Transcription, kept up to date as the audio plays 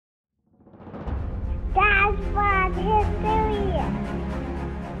Dadbodhistory.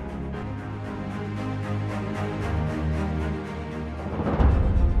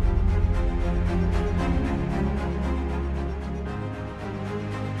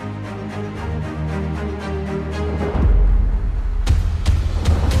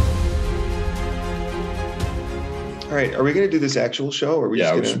 All right, are we going to do this actual show? Or are we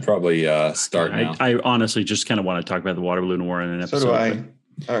just we should probably start now. I honestly just kind of want to talk about the water balloon war in an episode. So do I.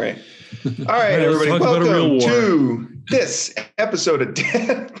 All right, everybody, welcome to this episode of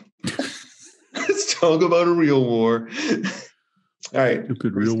Let's talk about a real war. All right,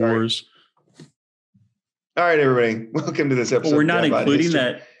 good real wars. All right, everybody, welcome to this episode. We're not including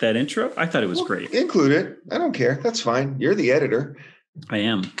that intro. I thought it was great. Include it. I don't care. That's fine. You're the editor. I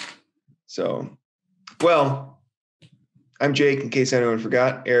am. So, well. I'm Jake, in case anyone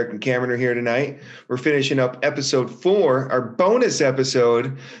forgot. Eric and Cameron are here tonight. We're finishing up episode 4, our bonus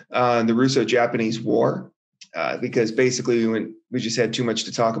episode on the Russo-Japanese War, because basically we just had too much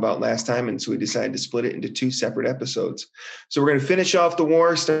to talk about last time, and so we decided to split it into 2 separate episodes. So we're going to finish off the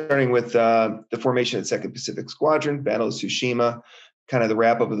war, starting with the formation of the Second Pacific Squadron, Battle of Tsushima, kind of the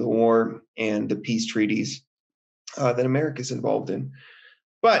wrap-up of the war, and the peace treaties that America's involved in.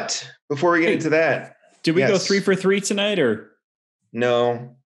 But before we get into that, did we go 3 for 3 tonight, or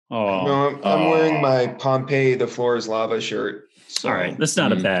no? Oh, no, I'm wearing my Pompeii, the floor is lava shirt. So, all right, that's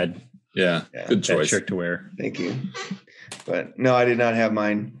not a bad, good choice shirt to wear. Thank you. But no, I did not have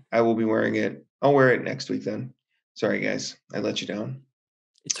mine. I will be wearing it. I'll wear it next week then. Sorry, guys, I let you down.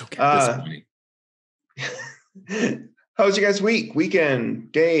 It's okay. How was your guys'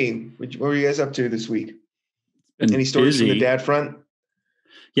 weekend, day? What were you guys up to this week? Any stories from the dad front?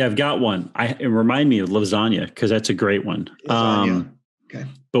 Yeah, I've got one. It remind me of lasagna because that's a great one. Okay.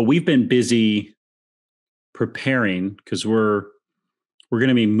 But we've been busy preparing because we're going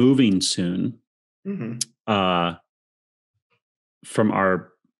to be moving soon from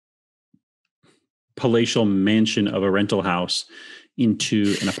our palatial mansion of a rental house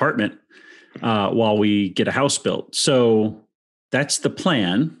into an apartment while we get a house built. So that's the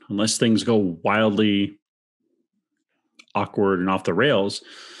plan, unless things go wildly awkward and off the rails.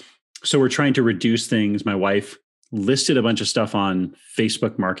 So we're trying to reduce things. My wife listed a bunch of stuff on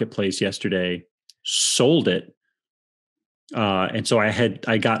Facebook Marketplace yesterday, sold it. And so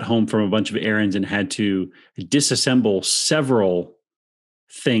I got home from a bunch of errands and had to disassemble several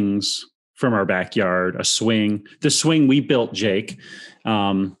things from our backyard, the swing we built, Jake.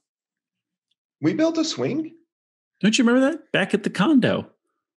 We built a swing? Don't you remember that? Back at the condo.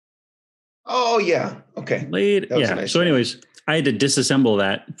 Oh, yeah. Okay. Nice anyways, I had to disassemble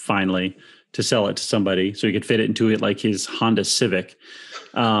that finally to sell it to somebody so he could fit it into it like his Honda Civic.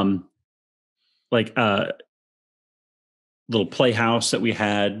 Like a little playhouse that we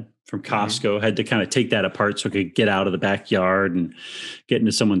had from Costco, had to kind of take that apart so I could get out of the backyard and get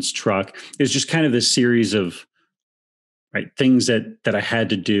into someone's truck. It was just kind of this series of things that I had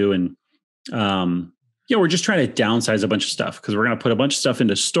to do. And, we're just trying to downsize a bunch of stuff because we're going to put a bunch of stuff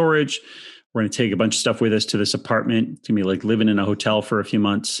into storage. We're going to take a bunch of stuff with us to this apartment. It's going to be like living in a hotel for a few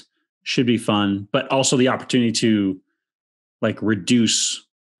months. Should be fun, but also the opportunity to reduce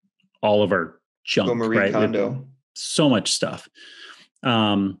all of our junk, right? Condo. So much stuff.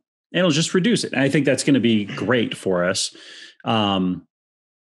 And it'll just reduce it. And I think that's going to be great for us. But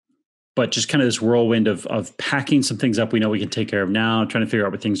just kind of this whirlwind of packing some things up we know we can take care of now, trying to figure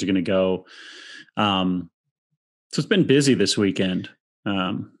out where things are going to go. So it's been busy this weekend.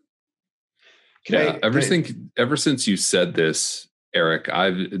 Ever since you said this, Eric,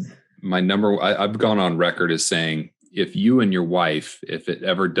 I've gone on record as saying, if you and your wife, if it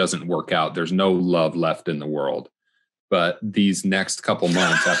ever doesn't work out, there's no love left in the world. But these next couple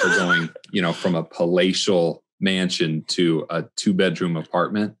months after going, from a palatial mansion to a 2-bedroom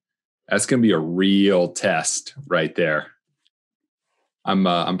apartment, that's going to be a real test right there.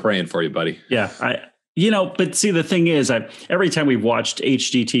 I'm praying for you, buddy. Yeah. But see, the thing is, every time we've watched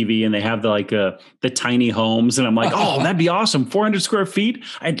HGTV and they have the tiny homes, and I'm like, oh, that'd be awesome. 400 square feet.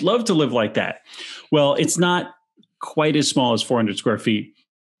 I'd love to live like that. Well, it's not quite as small as 400 square feet,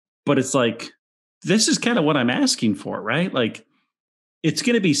 but it's this is kind of what I'm asking for, right? It's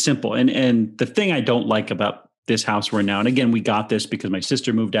going to be simple. And the thing I don't like about this house we're in now, and again, we got this because my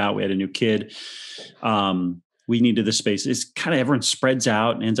sister moved out. We had a new kid. We needed the space. It's kind of everyone spreads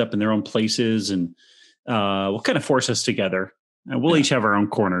out and ends up in their own places, and will kind of force us together. And we'll each have our own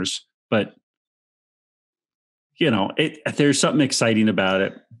corners, but there's something exciting about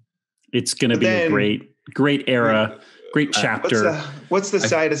it. It's going to be a great era, great chapter. What's the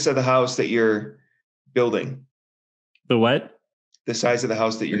side of the house that you're building? The what? the size of the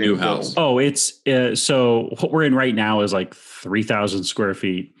house that you're going to build? Oh, it's so what we're in right now is like 3,000 square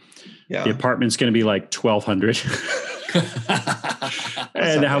feet. Yeah. The apartment's going to be like 1,200.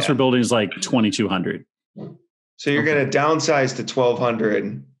 And the house we're building is like 2,200. So you're going to downsize to 1,200,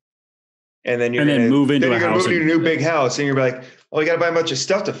 and then you're going to move into a new big house, and you're like, well, you got to buy a bunch of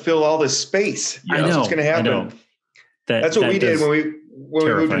stuff to fill all this space. I know what's going to happen. That's what we did when we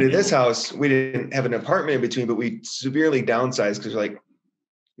moved into this house. We didn't have an apartment in between, but we severely downsized because like,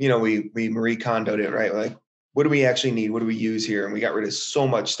 we Marie Kondoed it, right? Like, what do we actually need? What do we use here? And we got rid of so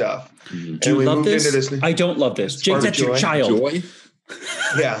much stuff. Mm-hmm. Do you love this? I don't love this. Jake, that's your child. Joy?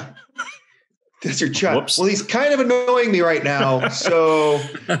 Yeah. That's your child. Whoops. Well, he's kind of annoying me right now. So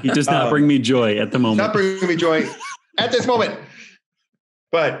he does not bring me joy at the moment. Not bringing me joy at this moment.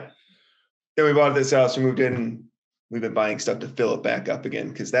 But then we bought this house, we moved in, and we've been buying stuff to fill it back up again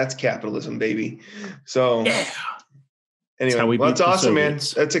because that's capitalism, baby. So anyway, that's awesome, man.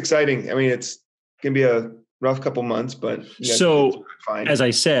 That's exciting. I mean, it's going to be a rough couple months, but so as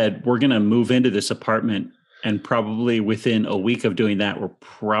I said, we're going to move into this apartment, and probably within a week of doing that, we're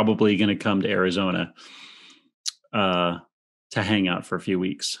probably going to come to Arizona to hang out for a few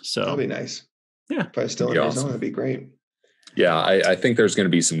weeks. So that'll be nice. Yeah. If I was still in Arizona, that'd be great. Yeah. I think there's going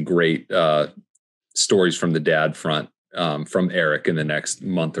to be some great stories from the dad front from Eric in the next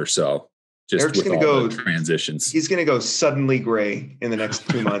month or so. Just Eric's with all the transitions. He's going to go suddenly gray in the next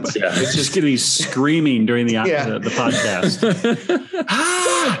 2 months. Yeah. It's just going to be screaming during the podcast.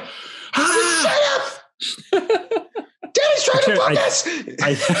 Shut up! Daddy's trying to focus!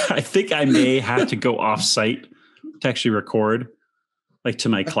 I think I may have to go off site to actually record, like to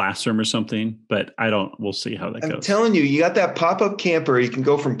my classroom or something, but we'll see how that goes. I'm telling you, you got that pop-up camper. You can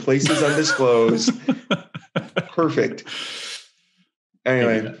go from places undisclosed. Perfect.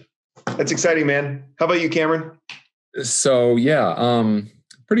 Anyway. That's exciting, man. How about you, Cameron? So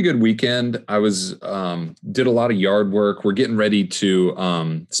pretty good weekend. I was did a lot of yard work. We're getting ready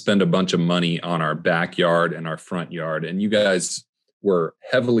to spend a bunch of money on our backyard and our front yard. And you guys were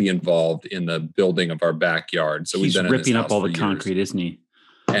heavily involved in the building of our backyard. So he's ripping up all the concrete, isn't he?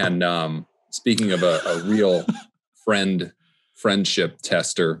 And speaking of a real friendship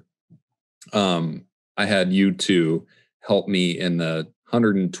tester, I had you two help me in the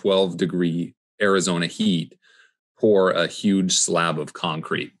 112 degree Arizona heat pour a huge slab of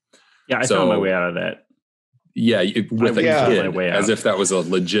concrete. Yeah, I found my way out of that. Yeah, with a kid, as if that was a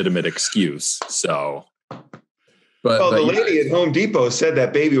legitimate excuse. So, the lady at Home Depot said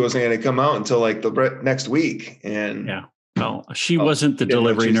that baby wasn't going to come out until like the next week, and she wasn't the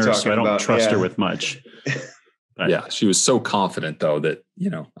delivery nurse, so I don't trust her with much. But she was so confident, though, that,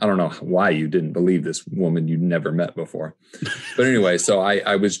 I don't know why you didn't believe this woman you'd never met before. But anyway, so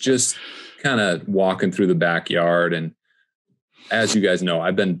I was just kind of walking through the backyard. And as you guys know,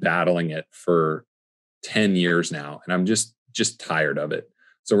 I've been battling it for 10 years now, and I'm just tired of it.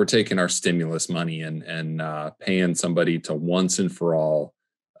 So we're taking our stimulus money and paying somebody to once and for all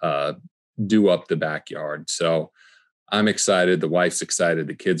do up the backyard. So I'm excited. The wife's excited.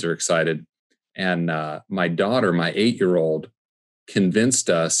 The kids are excited. And my daughter, my 8-year-old, convinced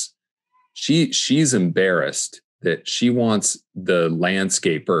us she's embarrassed that she wants the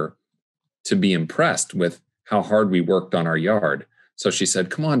landscaper to be impressed with how hard we worked on our yard. So she said,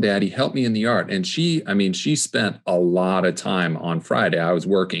 "Come on, Daddy, help me in the yard." And she spent a lot of time on Friday. I was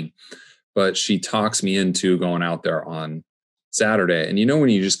working, but she talks me into going out there on Saturday. And when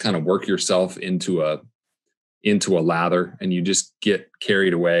you just kind of work yourself into a lather and you just get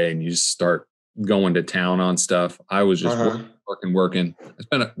carried away and you just start going to town on stuff. I was just working. I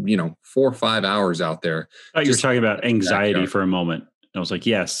spent 4 or 5 hours out there. You were talking about anxiety for a moment. I was like,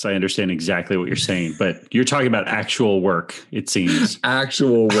 yes, I understand exactly what you're saying, but you're talking about actual work, it seems.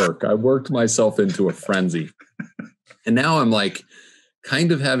 Actual work. I worked myself into a frenzy. And now I'm like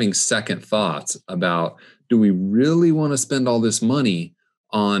kind of having second thoughts about, do we really want to spend all this money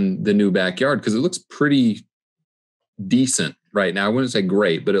on the new backyard? Because it looks pretty decent right now. I wouldn't say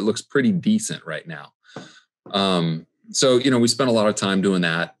great, but it looks pretty decent right now. So, we spent a lot of time doing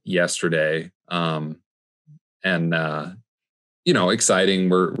that yesterday. Exciting.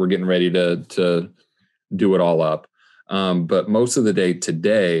 We're getting ready to do it all up. But most of the day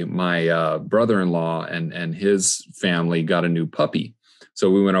today, my brother-in-law and his family got a new puppy. So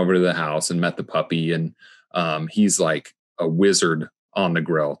we went over to the house and met the puppy, and he's like a wizard on the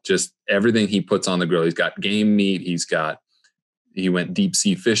grill. Just everything he puts on the grill. He's got game meat. He went deep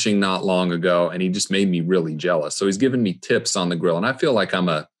sea fishing not long ago, and he just made me really jealous. So he's giving me tips on the grill, and I feel like I'm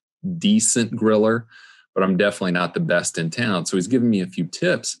a decent griller, but I'm definitely not the best in town. So he's giving me a few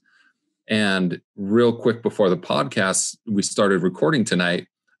tips. And real quick before the podcast, we started recording tonight,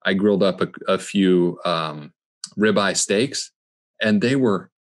 I grilled up a few ribeye steaks, and they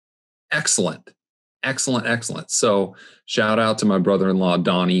were excellent. So shout out to my brother-in-law,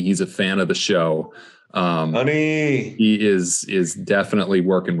 Donnie. He's a fan of the show. Donnie. He is definitely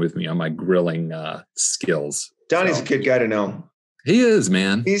working with me on my grilling skills. Donnie's a good guy to know. He is,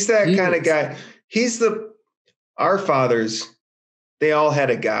 man. He's that kind of guy. Our fathers, they all had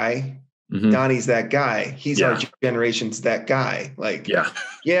a guy. Mm-hmm. Donnie's that guy. He's our generation's that guy. Like,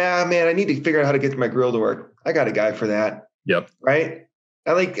 yeah, man, I need to figure out how to get my grill to work. I got a guy for that. Yep. Right?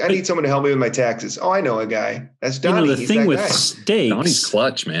 I need someone to help me with my taxes. Oh, I know a guy. That's Donnie. The thing with steaks, Donnie's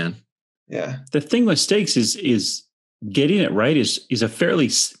clutch, man. Yeah. The thing with steaks is getting it right is a fairly,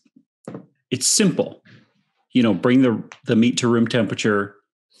 it's simple. Bring the meat to room temperature,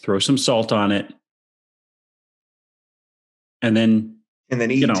 throw some salt on it, and then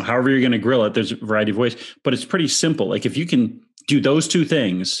eat. However you're going to grill it, there's a variety of ways, but it's pretty simple. Like if you can do those two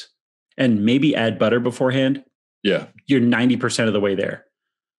things and maybe add butter beforehand, you're 90% of the way there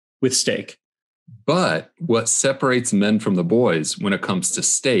with steak. But what separates men from the boys when it comes to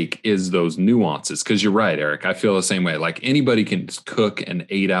steak is those nuances. Because you're right, Eric. I feel the same way. Like anybody can cook an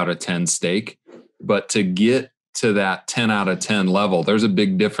 8 out of 10 steak, but to get to that 10 out of 10 level, there's a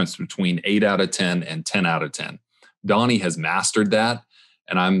big difference between 8 out of 10 and 10 out of 10. Donnie has mastered that.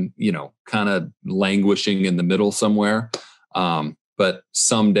 And I'm, kind of languishing in the middle somewhere. But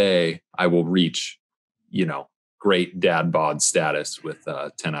someday I will reach, great dad bod status with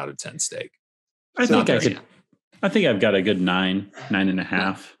 10 out of 10 steak. I think I've got a good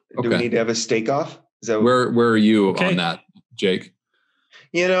 9.5. Do we need to have a steak off? Is that where are you on that, Jake?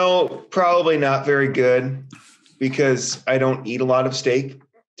 Probably not very good because I don't eat a lot of steak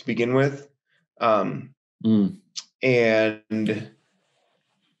to begin with. And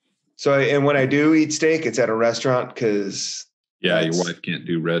so, and when I do eat steak, it's at a restaurant because your wife can't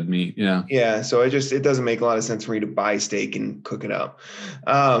do red meat. Yeah. Yeah. So it doesn't make a lot of sense for me to buy steak and cook it up.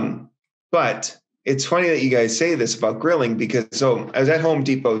 But it's funny that you guys say this about grilling because I was at Home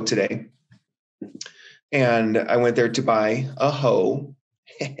Depot today and I went there to buy a hoe.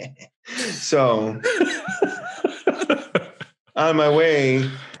 So on my way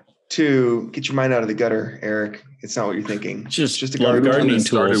to get your mind out of the gutter, Eric, it's not what you're thinking. Just a gardening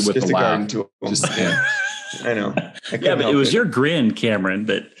tool. Just a garden tool. I know. But it was your grin, Cameron,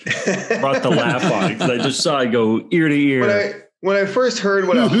 that brought the laugh on because I just saw it go ear to ear. When I first heard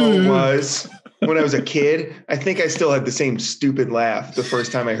what a hoe was when I was a kid, I think I still had the same stupid laugh the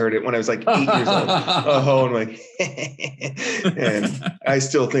first time I heard it when I was like 8 years old. A hoe, and like, and I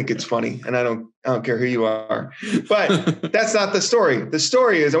still think it's funny, and I don't care who you are. But that's not the story. The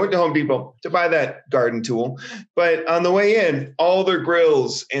story is I went to Home Depot to buy that garden tool, but on the way in, all their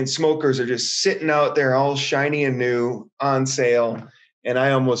grills and smokers are just sitting out there, all shiny and new, on sale, and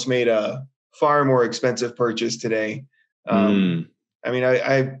I almost made a far more expensive purchase today.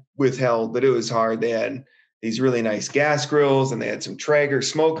 I withheld, but it was hard. They had these really nice gas grills and they had some Traeger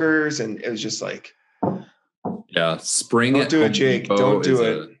smokers, and it was just like, spring. Don't do it, Jake. Don't do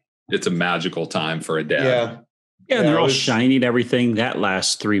it. It's a magical time for a dad. Yeah. And they're all shiny and everything. That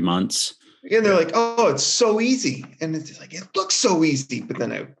lasts 3 months. And they're like, oh, it's so easy. And it's like, it looks so easy, but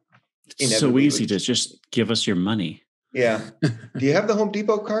then it's so easy to just give us your money. Yeah. Do you have the Home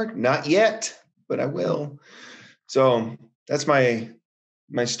Depot card? Not yet, but I will. So that's my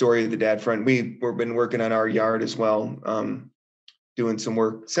story of the dad front. We've been working on our yard as well, doing some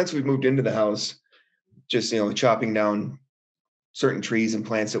work since we've moved into the house, just, chopping down certain trees and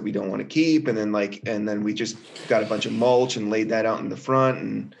plants that we don't want to keep. And then we just got a bunch of mulch and laid that out in the front.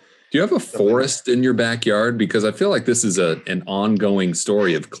 And do you have a forest in your backyard? Because I feel like this is an ongoing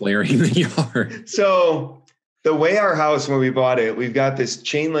story of clearing the yard. So the way our house, when we bought it, we've got this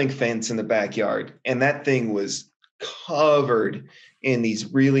chain link fence in the backyard, and that thing was covered in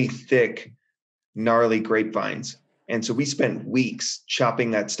these really thick, gnarly grapevines. And so we spent weeks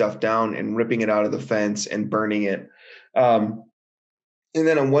chopping that stuff down and ripping it out of the fence and burning it. And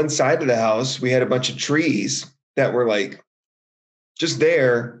then on one side of the house, we had a bunch of trees that were like just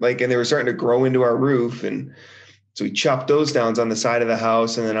there, and they were starting to grow into our roof. And so we chopped those down on the side of the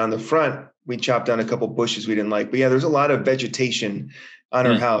house. And then on the front, we chopped down a couple bushes we didn't like. But yeah, there's a lot of vegetation on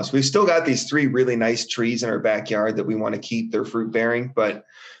our house. We've still got these 3 really nice trees in our backyard that we want to keep. They're fruit bearing, but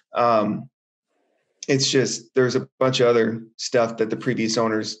it's just, there's a bunch of other stuff that the previous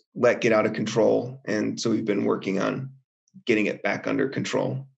owners let get out of control. And so we've been working on getting it back under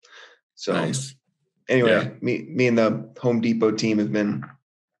control. So anyway, me and the Home Depot team have been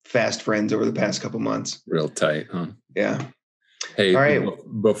fast friends over the past couple months. Real tight, huh? Yeah. Hey, All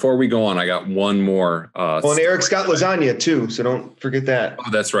right. Before we go on, I got one more. And Eric's got lasagna too, so don't forget that.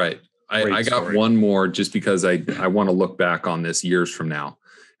 Oh, that's right. I got one more just because I want to look back on this years from now.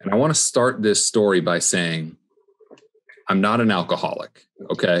 And I want to start this story by saying I'm not an alcoholic.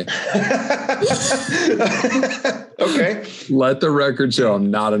 Okay. Okay. Let the record show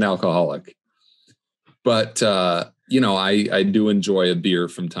I'm not an alcoholic. But, I do enjoy a beer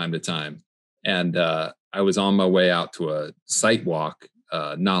from time to time. And I was on my way out to a site walk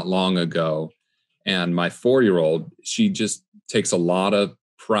not long ago. And my 4-year-old, she just takes a lot of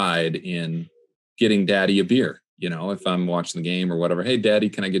pride in getting daddy a beer. If I'm watching the game or whatever, hey, daddy,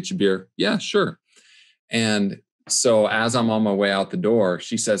 can I get you beer? Yeah, sure. And so as I'm on my way out the door,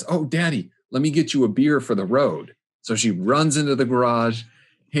 she says, oh, daddy, let me get you a beer for the road. So she runs into the garage,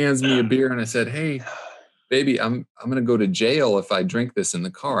 hands me a beer. And I said, hey, baby, I'm going to go to jail if I drink this in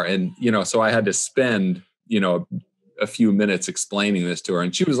the car. And, so I had to spend, a few minutes explaining this to her.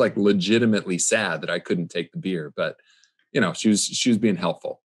 And she was like legitimately sad that I couldn't take the beer, but she was being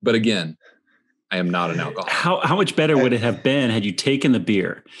helpful. But again, I am not an alcoholic. How much better would it have been had you taken the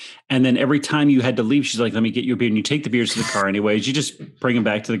beer, and then every time you had to leave, she's like, "Let me get you a beer," and you take the beers to the car anyways. You just bring them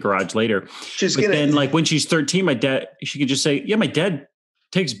back to the garage later. Then, like when she's 13, she could just say, "Yeah, my dad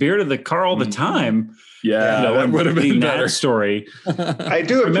takes beer to the car all the time." Yeah, that would have been better. That story. I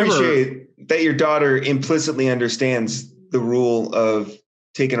do appreciate that your daughter implicitly understands the rule of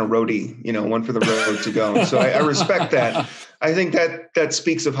taking a roadie, one for the road to go. So I respect that. I think that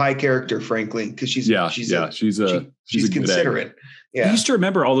speaks of high character, frankly, because she's considerate. Yeah. I used to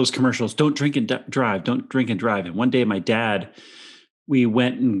remember all those commercials. Don't drink and drive. Don't drink and drive. And one day, my dad, we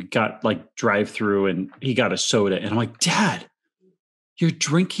went and got like drive-through, and he got a soda, and I'm like, Dad, you're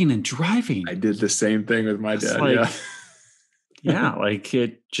drinking and driving. I did the same thing with my dad. Like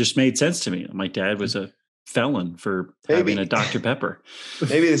it just made sense to me. My dad was a felon for having a Dr. Pepper.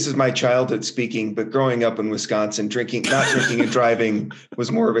 Maybe this is my childhood speaking, but growing up in Wisconsin, not drinking and driving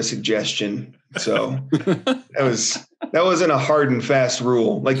was more of a suggestion. So that wasn't a hard and fast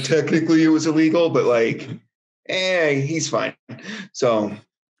rule. Like technically it was illegal, but like, he's fine. So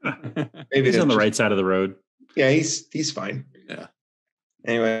maybe he's on the right side of the road. Yeah, he's fine. Yeah.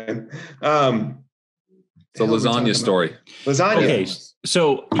 Anyway, so lasagna story. Lasagna. Okay.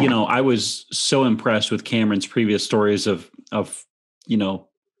 So, I was so impressed with Cameron's previous stories of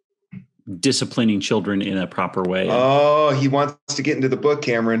disciplining children in a proper way. Oh, he wants to get into the book,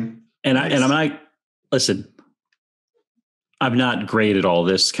 Cameron. And I'm like, listen, I'm not great at all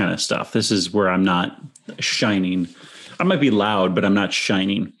this kind of stuff. This is where I'm not shining. I might be loud, but I'm not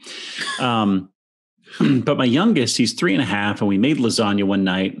shining. But my youngest, he's 3.5, and we made lasagna one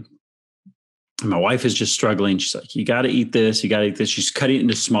night. And my wife is just struggling. She's like, you got to eat this. You got to eat this. She's cutting it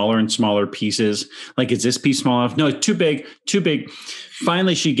into smaller and smaller pieces. Like, is this piece small enough? No, it's too big, too big.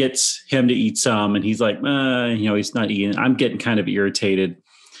 Finally, she gets him to eat some, and he's like, he's not eating. I'm getting kind of irritated.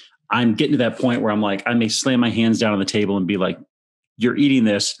 I'm getting to that point where I'm like, I may slam my hands down on the table and be like, you're eating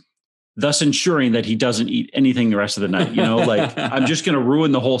this, thus ensuring that he doesn't eat anything the rest of the night. Like I'm just going to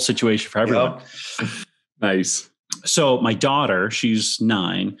ruin the whole situation for everyone. Yep. Nice. So my daughter, she's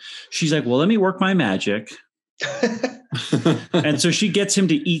 9. She's like, well, let me work my magic. And so she gets him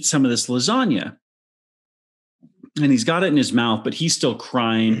to eat some of this lasagna. And he's got it in his mouth, but he's still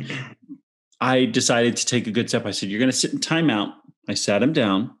crying. I decided to take a good step. I said, you're going to sit in timeout. I sat him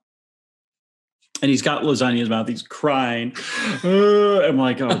down. And he's got lasagna in his mouth. He's crying. I'm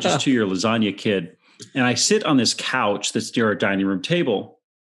like, oh, just to your lasagna kid. And I sit on this couch that's near our dining room table.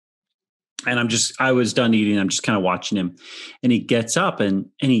 And I was done eating. I'm just kind of watching him. And he gets up and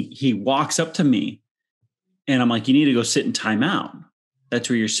he walks up to me. And I'm like, you need to go sit in timeout. That's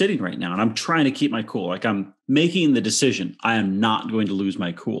where you're sitting right now. And I'm trying to keep my cool. Like I'm making the decision. I am not going to lose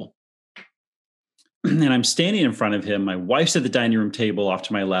my cool. And I'm standing in front of him. My wife's at the dining room table off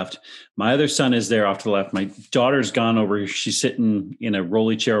to my left. My other son is there off to the left. My daughter's gone over. She's sitting in a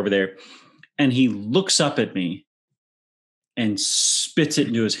rolly chair over there. And he looks up at me and spits it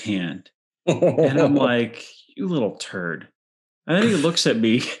into his hand. And I'm like, you little turd. And then he looks at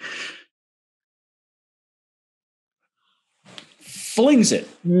me, flings it.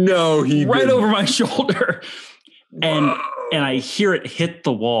 No, he right didn't. Over my shoulder. And I hear it hit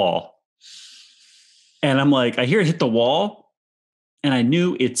the wall. And I'm like, I hear it hit the wall, and I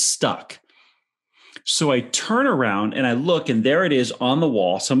knew it stuck. So I turn around and I look, and there it is on the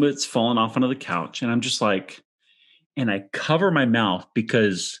wall. Some of it's fallen off onto the couch. And I'm just like, and I cover my mouth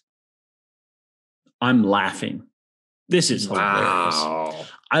because I'm laughing. This is hilarious. Wow.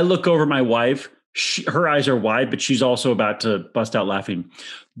 I look over my wife. Her eyes are wide, but she's also about to bust out laughing.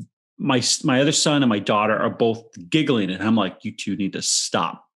 my other son and my daughter are both giggling, and I'm like, you two need to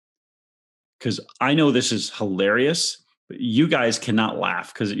stop. Because I know this is hilarious, but you guys cannot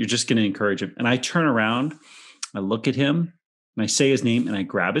laugh because you're just going to encourage him. And I turn around, I look at him, and I say his name, and I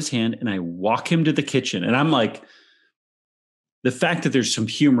grab his hand, and I walk him to the kitchen. And I'm like, the fact that there's some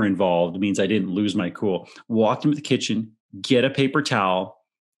humor involved means I didn't lose my cool. Walk him to the kitchen, get a paper towel,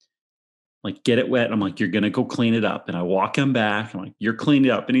 like get it wet. I'm like, you're going to go clean it up. And I walk him back. I'm like, you're cleaning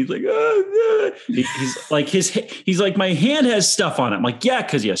it up. And he's like, he's like, my hand has stuff on it. I'm like, yeah,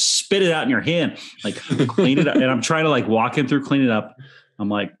 because you spit it out in your hand, like clean it up. And I'm trying to like walk him through, clean it up. I'm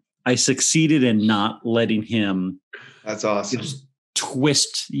like, I succeeded in not letting him. That's awesome. Just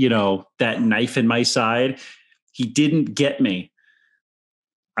twist, that knife in my side. He didn't get me.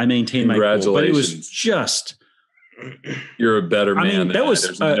 I maintained my cool, but it was just. You're a better man. I mean, that was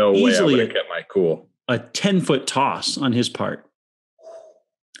there's no way I would have kept my cool. A 10-foot toss on his part,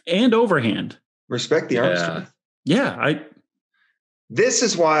 and overhand. Respect the arm strength. Yeah, This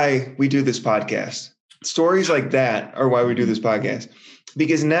is why we do this podcast. Stories like that are why we do this podcast.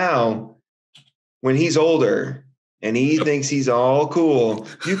 Because now, when he's older and he thinks he's all cool,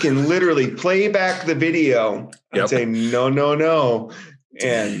 you can literally play back the video and say, no.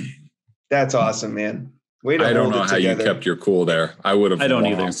 And that's awesome, man. I don't know how you kept your cool there. I would have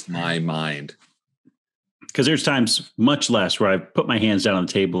lost my mind. Because there's times, much less, where I've put my hands down on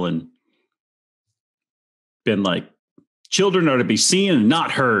the table and been like, children are to be seen and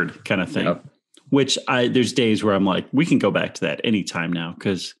not heard kind of thing. Yep. Which there's days where I'm like, we can go back to that anytime now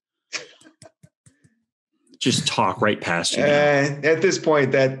because just talk right past you. At this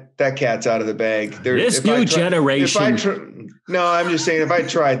point, that cat's out of the bag. This new generation. No, I'm just saying, if I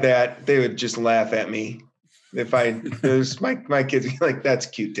tried that, they would just laugh at me. There's my kids be like, that's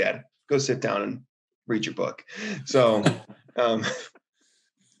cute, Dad. Go sit down and read your book. So,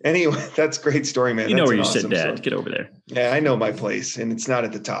 anyway, that's a great story, man. You know that's where you sit, Dad. Story. Get over there. Yeah, I know my place, and it's not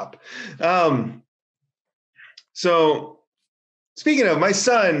at the top. So, speaking of my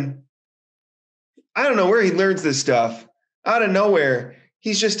son, I don't know where he learns this stuff. Out of nowhere,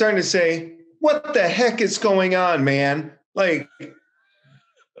 he's just starting to say, what the heck is going on, man? Like,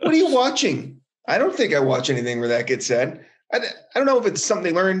 what are you watching? I don't think I watch anything where that gets said. I don't know if it's something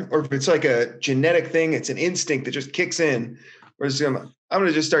they learn or if it's like a genetic thing. It's an instinct that just kicks in. Or I'm going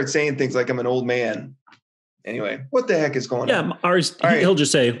to just start saying things like I'm an old man. Anyway, what the heck is going on? Yeah, he'll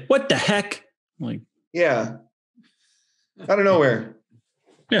just say, what the heck? Like, yeah. Out of nowhere.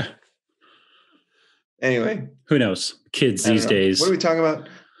 Yeah. Anyway. Who knows? Kids these days. What are we talking about?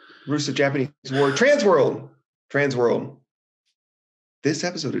 Russo-Japanese War. Transworld. This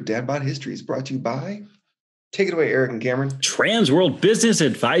episode of Dad Bod History is brought to you by... Take it away, Eric and Cameron. Transworld Business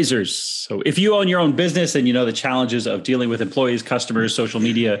Advisors. So if you own your own business and you know the challenges of dealing with employees, customers, social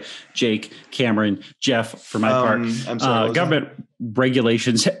media, Jake, Cameron, Jeff, for my part, I'm sorry, government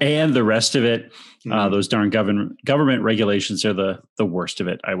regulations and the rest of it, those darn government regulations are the worst of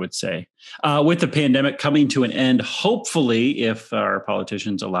it, I would say. With the pandemic coming to an end, hopefully, if our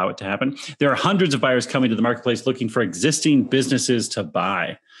politicians allow it to happen, there are hundreds of buyers coming to the marketplace looking for existing businesses to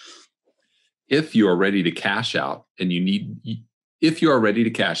buy. If you are ready to cash out you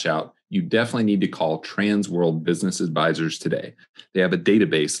definitely need to call Transworld Business Advisors today. They have a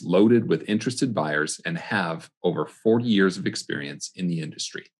database loaded with interested buyers and have over 40 years of experience in the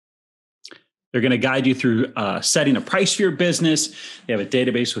industry. They're going to guide you through setting a price for your business. They have a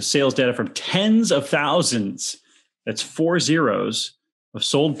database with sales data from tens of thousands. That's 4 zeros of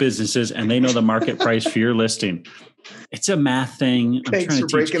sold businesses, and they know the market price for your listing. It's a math thing. Thanks for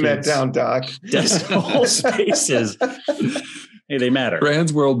breaking that down, Doc. Decimal spaces. Hey, they matter.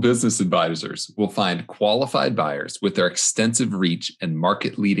 Transworld Business Advisors will find qualified buyers with their extensive reach and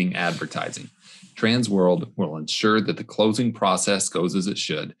market-leading advertising. Transworld will ensure that the closing process goes as it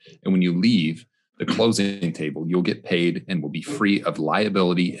should. And when you leave the closing table, you'll get paid and will be free of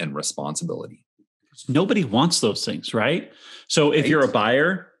liability and responsibility. Nobody wants those things, right? So if you're a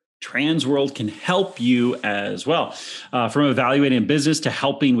buyer, Transworld can help you as well. From evaluating a business to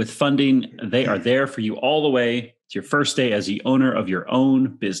helping with funding, they are there for you all the way to your first day as the owner of your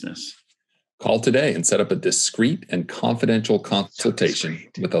own business. Call today and set up a discreet and confidential consultation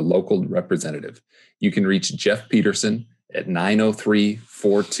with a local representative. You can reach Jeff Peterson at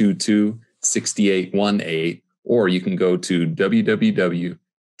 903-422-6818, or you can go to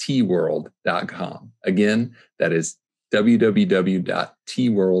www.tworld.com. Again, that is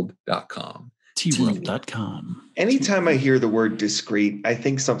www.tworld.com. tworld.com. Anytime I hear the word discreet, I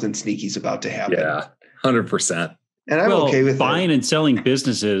think something sneaky's about to happen. Yeah, 100%. And I'm okay with buying and selling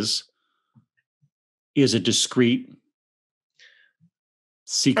businesses is a discreet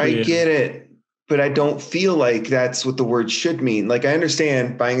secretive. I get it, but I don't feel like that's what the word should mean. Like, I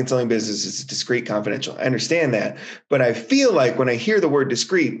understand buying and selling business is discreet, confidential. I understand that. But I feel like when I hear the word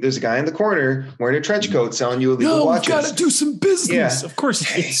discreet, there's a guy in the corner wearing a trench coat selling you illegal watches. We've got to do some business. Yeah. Of course,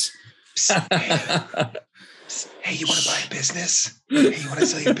 Hey, you want to buy a business? Hey, you want to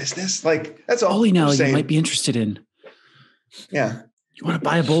sell your business? Like, that's all. Bowling alley you might be interested in. Yeah. You want to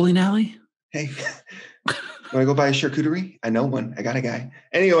buy a bowling alley? Hey, you want to go buy a charcuterie? I know one. I got a guy.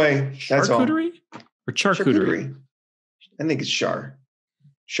 Anyway, that's all. Charcuterie or charcuterie? I think it's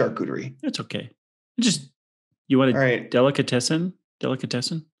charcuterie. That's okay. You want a delicatessen?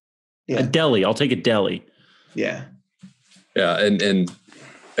 Delicatessen? Yeah. A deli. I'll take a deli. Yeah. Yeah. And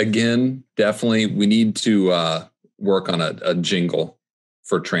again, definitely we need to work on a jingle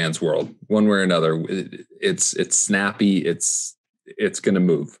for Trans World one way or another. It's snappy. It's going to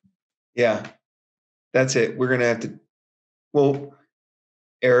move. Yeah. That's it. We're going to have to, well,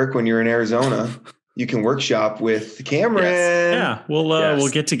 Eric, when you're in Arizona, you can workshop with Cameron. Yes. Yeah. We'll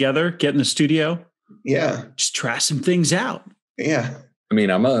get together, get in the studio. Yeah. Just try some things out. Yeah. I mean,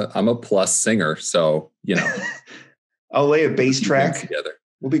 I'm a plus singer, so, I'll lay a bass track together.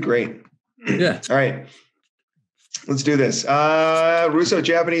 We'll be great. Yeah. All right. Let's do this.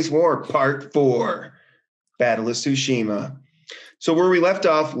 Russo-Japanese War, Part 4, Battle of Tsushima. So where we left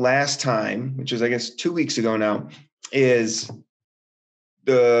off last time, which is, I guess, 2 weeks ago now, is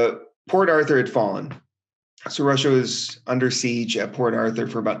the Port Arthur had fallen. So Russia was under siege at Port Arthur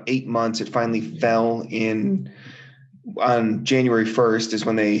for about 8 months. It finally fell on January 1st is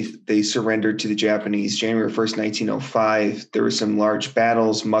when they surrendered to the Japanese. January 1st, 1905. There were some large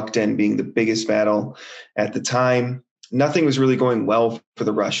battles, Mukden being the biggest battle at the time. Nothing was really going well for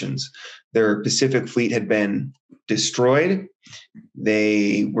the Russians. Their Pacific fleet had been destroyed.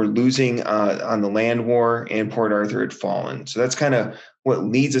 They were losing on the land war, and Port Arthur had fallen. So that's kind of what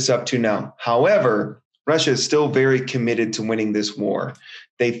leads us up to now. However, Russia is still very committed to winning this war.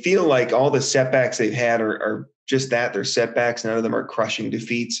 They feel like all the setbacks they've had are just that. They're setbacks. None of them are crushing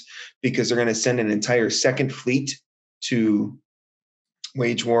defeats, because they're going to send an entire second fleet to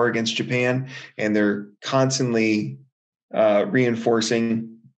wage war against Japan. And they're constantly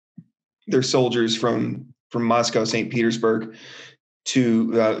reinforcing their soldiers from Moscow, St. Petersburg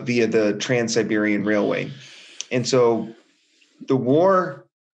to via the Trans-Siberian Railway. And so the war,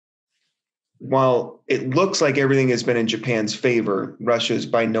 while it looks like everything has been in Japan's favor, Russia is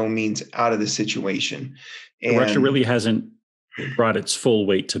by no means out of the situation. And Russia really hasn't brought its full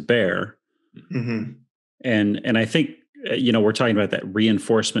weight to bear. Mm-hmm. And I think, we're talking about that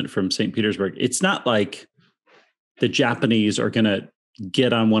reinforcement from St. Petersburg. It's not like the Japanese are going to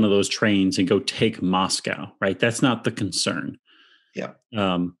get on one of those trains and go take Moscow, right? That's not the concern. Yeah.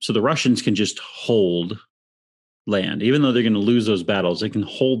 So the Russians can just hold land, even though they're going to lose those battles. They can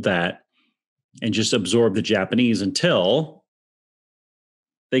hold that and just absorb the Japanese until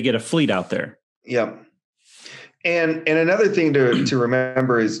they get a fleet out there. Yep. And another thing to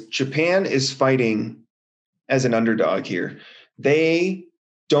remember is Japan is fighting as an underdog here. They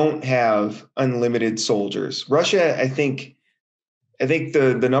don't have unlimited soldiers. Russia, I think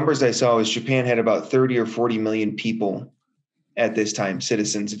the numbers I saw was Japan had about 30 or 40 million people at this time,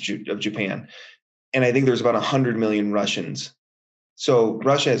 citizens of Japan. And I think there's about 100 million Russians. So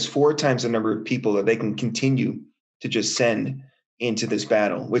Russia has 4 times the number of people that they can continue to just send into this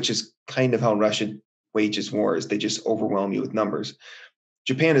battle, which is kind of how Russia wages wars. They just overwhelm you with numbers.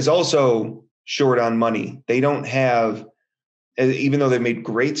 Japan is also short on money. They don't have, even though they've made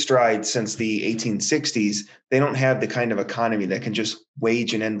great strides since the 1860s, they don't have the kind of economy that can just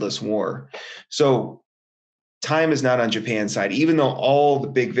wage an endless war. So time is not on Japan's side, even though all the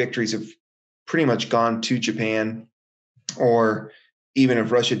big victories have pretty much gone to Japan, or even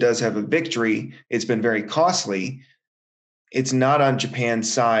if Russia does have a victory, it's been very costly. It's not on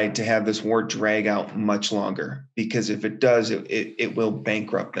Japan's side to have this war drag out much longer, because if it does, it will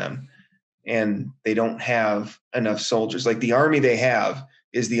bankrupt them. And they don't have enough soldiers. Like, the army they have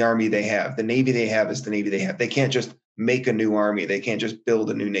is the army they have. The navy they have is the navy they have. They can't just make a new army. They can't just build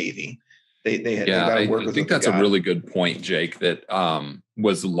a new navy. They got to work with. I think that's a really good point, Jake, that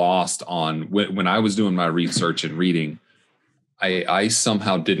was lost on when I was doing my research and reading. I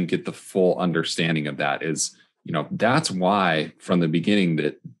somehow didn't get the full understanding of that. Is, that's why from the beginning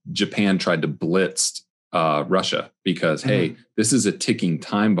that Japan tried to blitz Russia, because, hey, this is a ticking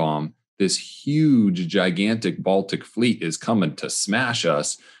time bomb. This huge, gigantic Baltic fleet is coming to smash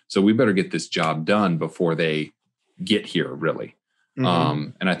us. So we better get this job done before they get here, really.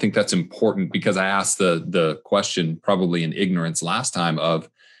 And I think that's important, because I asked the question probably in ignorance last time of,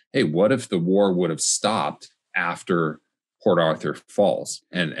 hey, what if the war would have stopped after Port Arthur falls.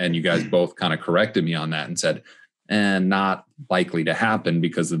 And you guys both kind of corrected me on that and said, and not likely to happen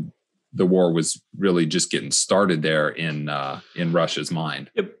because the war was really just getting started there in Russia's mind.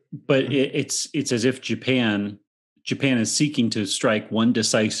 But it's as if Japan is seeking to strike one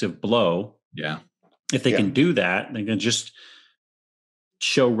decisive blow. Yeah. If they can do that, they can just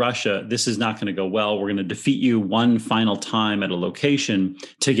show Russia, this is not going to go well. We're going to defeat you one final time at a location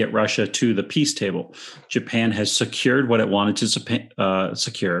to get Russia to the peace table. Japan has secured what it wanted to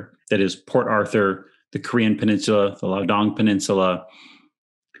secure. That is Port Arthur, the Korean Peninsula, the Liaodong Peninsula.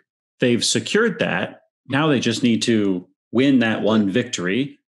 They've secured that. Now they just need to win that one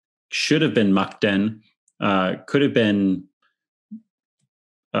victory. Should have been Mukden, could have been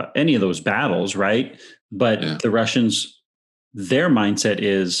any of those battles, right? But the Russians, their mindset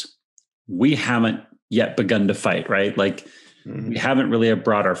is, we haven't yet begun to fight, right? Like we haven't really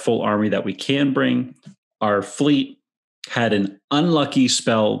brought our full army that we can bring. Our fleet had an unlucky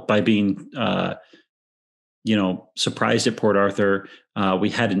spell by being, surprised at Port Arthur. We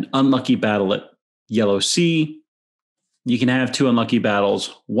had an unlucky battle at Yellow Sea. You can have two unlucky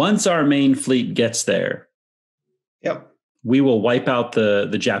battles. Once our main fleet gets there, we will wipe out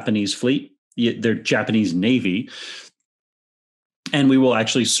the Japanese fleet, their Japanese Navy, and we will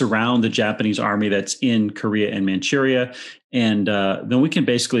actually surround the Japanese army that's in Korea and Manchuria, and then we can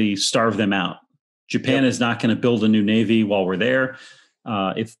basically starve them out. Japan is not going to build a new navy while we're there.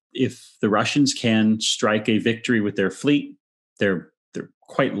 If the Russians can strike a victory with their fleet, their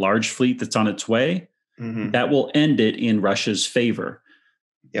quite large fleet that's on its way, that will end it in Russia's favor.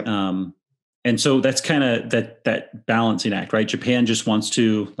 And so that's kind of that balancing act, right? Japan just wants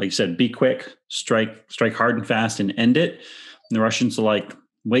to, like you said, be quick, strike hard and fast and end it. And the Russians are like,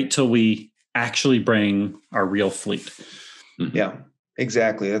 wait till we actually bring our real fleet. Yeah,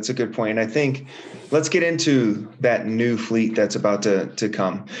 exactly. That's a good point. I think let's get into that new fleet that's about to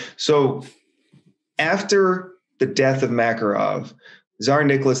come. So after the death of Makarov, Tsar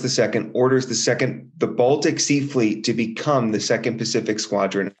Nicholas II orders the Baltic Sea Fleet to become the Second Pacific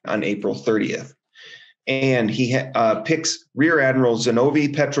Squadron on April 30th. And he picks Rear Admiral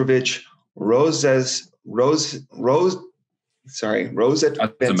Zinovy Petrovich Rozetvenski.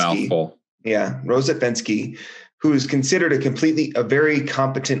 That's a mouthful. Yeah, Rozetvenski, who is considered a very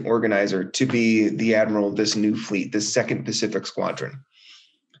competent organizer to be the admiral of this new fleet, the Second Pacific Squadron.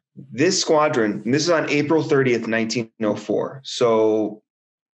 This squadron, and this is on April 30th, 1904. So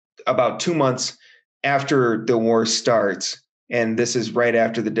about 2 months after the war starts, and this is right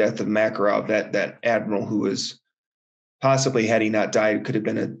after the death of Makarov, that admiral who was possibly, had he not died, could have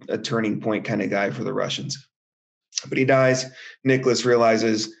been a turning point kind of guy for the Russians. But he dies. Nicholas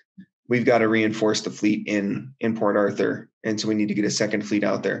realizes we've got to reinforce the fleet in Port Arthur, and so we need to get a second fleet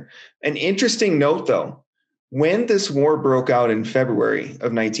out there. An interesting note, though, when this war broke out in February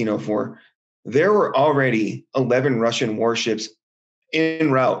of 1904, there were already 11 Russian warships en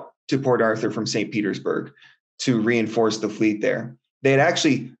route to Port Arthur from St. Petersburg to reinforce the fleet there. They had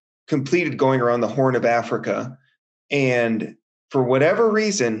actually completed going around the Horn of Africa, and for whatever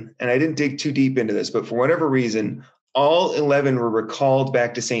reason, and I didn't dig too deep into this, but for whatever reason, all 11 were recalled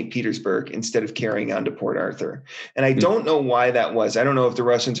back to St. Petersburg instead of carrying on to Port Arthur. And I don't know why that was. I don't know if the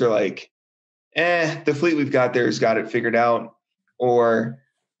Russians are like, the fleet we've got there has got it figured out. Or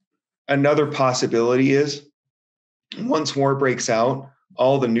another possibility is once war breaks out,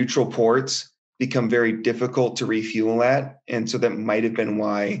 all the neutral ports become very difficult to refuel at. And so that might have been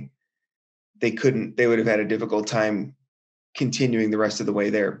why they would have had a difficult time continuing the rest of the way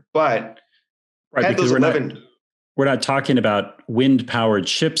there. But right, because we're not talking about wind-powered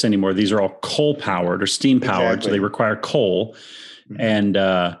ships anymore. These are all coal-powered or steam-powered, exactly. So they require coal. And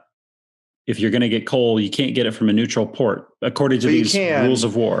if you're going to get coal, you can't get it from a neutral port, according to these rules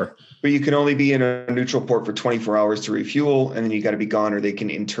of war. But you can only be in a neutral port for 24 hours to refuel, and then you got to be gone, or they can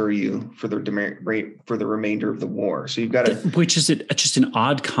inter you for the remainder of the war. So you've got to, which is just an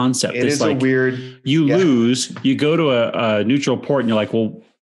odd concept. It is like, a weird. You lose. You go to a neutral port, and you're like, well,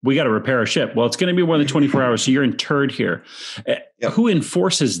 we got to repair a ship. Well, it's going to be more than 24 hours, so you're interred here. Who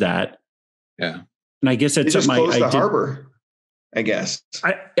enforces that? Yeah, and I guess that's something close the harbor. I guess.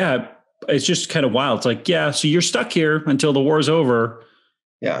 It's just kind of wild. It's like, so you're stuck here until the war's over.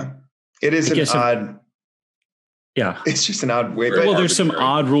 Yeah. It is an odd. It's just an odd way. Well, there's some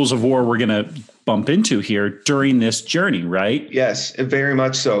odd rules of war we're going to bump into here during this journey, right? Yes, very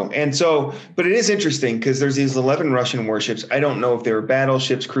much so. And so, but it is interesting because there's these 11 Russian warships. I don't know if they were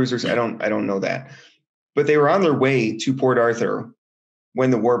battleships, cruisers. I don't know that. But they were on their way to Port Arthur when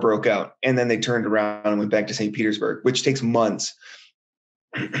the war broke out. And then they turned around and went back to St. Petersburg, which takes months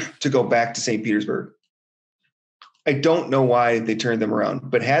to go back to St. Petersburg. I don't know why they turned them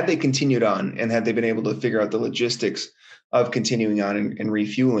around, but had they continued on and had they been able to figure out the logistics of continuing on and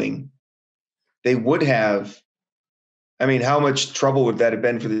refueling, they would have. I mean, how much trouble would that have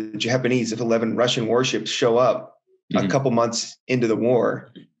been for the Japanese if 11 Russian warships show up a couple months into the war?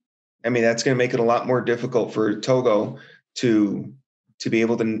 I mean, that's going to make it a lot more difficult for Togo to be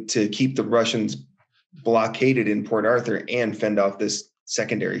able to keep the Russians blockaded in Port Arthur and fend off this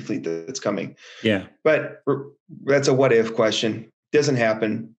secondary fleet that's coming. Yeah. But that's a what if question. Doesn't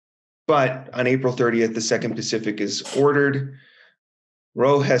happen. But on April 30th, the Second Pacific is ordered.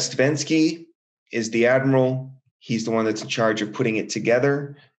 Rojestvensky is the admiral. He's the one that's in charge of putting it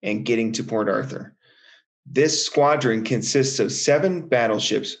together and getting to Port Arthur. This squadron consists of 7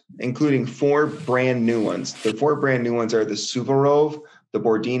 battleships, including 4 brand new ones. The 4 brand new ones are the Suvorov, the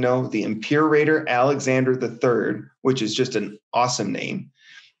Bordino, the Imperator Alexander III, which is just an awesome name,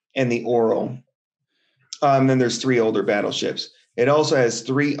 and the Oral. Then there's 3 older battleships. It also has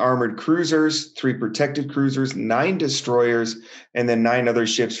 3 armored cruisers, 3 protected cruisers, 9 destroyers, and then 9 other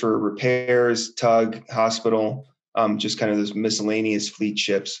ships for repairs, tug, hospital, just kind of those miscellaneous fleet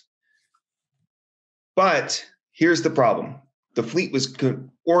ships. But here's the problem. The fleet was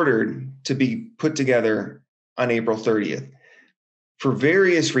ordered to be put together on April 30th. For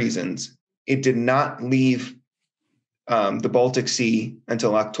various reasons, it did not leave the Baltic Sea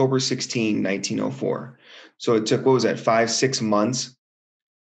until October 16, 1904. So it took, 5-6 months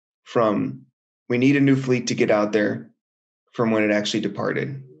from we need a new fleet to get out there from when it actually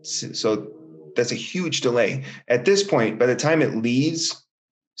departed. So that's a huge delay. At this point, by the time it leaves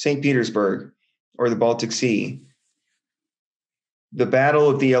St. Petersburg or the Baltic Sea, the Battle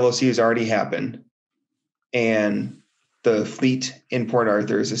of the Yellow Sea has already happened, and the fleet in Port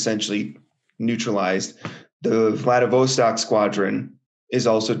Arthur is essentially neutralized. The Vladivostok squadron is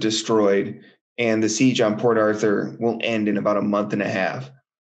also destroyed, and the siege on Port Arthur will end in about a month and a half.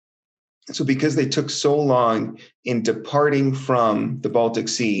 So because they took so long in departing from the Baltic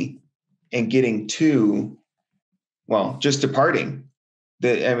Sea and getting to, just departing,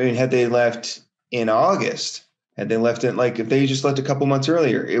 had they left in August, had they left it, if they just left a couple months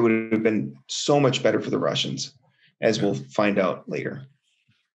earlier, it would have been so much better for the Russians, as we'll find out later.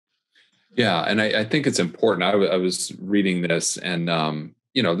 Yeah, and I think it's important. I was reading this, and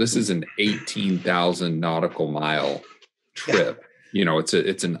this is an 18,000 nautical mile trip. Yeah.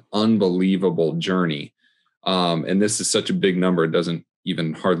 It's an unbelievable journey, and this is such a big number. It doesn't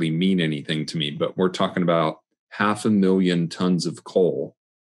even hardly mean anything to me. But we're talking about 500,000 tons of coal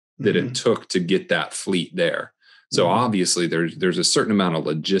that it took to get that fleet there. So obviously, there's a certain amount of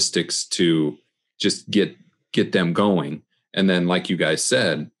logistics to just get them going, and then, like you guys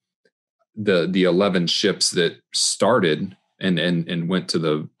said, the 11 ships that started and went to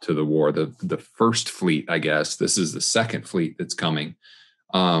the war, the first fleet, I guess this is the second fleet that's coming.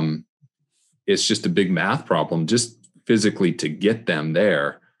 It's just a big math problem just physically to get them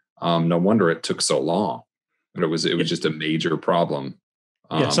there. No wonder it took so long, but it was just a major problem.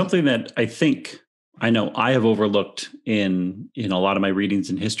 Something that I know I have overlooked in a lot of my readings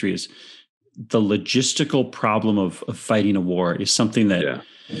in history is the logistical problem of fighting a war is something that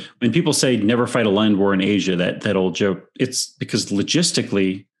when people say never fight a land war in Asia, that old joke, it's because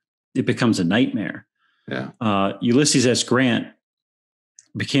logistically it becomes a nightmare. Yeah. Ulysses S. Grant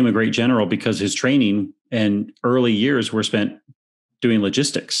became a great general because his training and early years were spent doing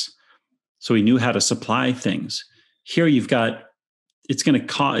logistics. So he knew how to supply things. Here you've got, it's going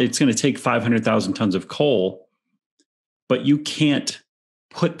to take 500,000 tons of coal, but you can't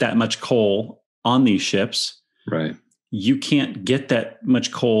put that much coal on these ships. Right. You can't get that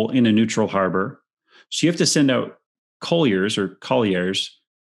much coal in a neutral harbor. So you have to send out colliers,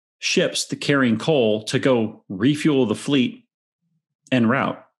 ships carrying coal to go refuel the fleet en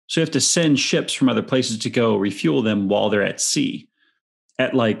route. So you have to send ships from other places to go refuel them while they're at sea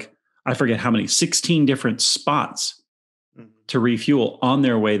at I forget how many, 16 different spots to refuel on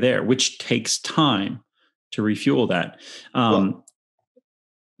their way there, which takes time to refuel that. I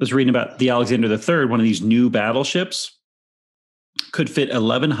was reading about the Alexander III, one of these new battleships could fit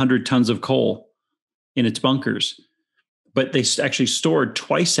 1,100 tons of coal in its bunkers, but they actually stored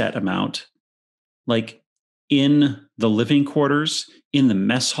twice that amount, in the living quarters, in the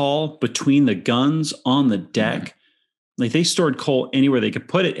mess hall, between the guns, on the deck. They stored coal anywhere they could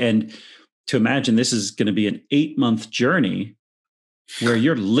put it. And to imagine this is going to be an 8-month journey where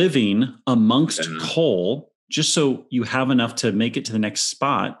you're living amongst coal just so you have enough to make it to the next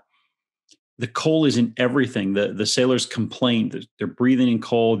spot. The coal is in everything. The sailors complain that they're breathing in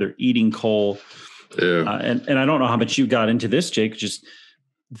coal, they're eating coal. And I don't know how much you got into this, Jake. Just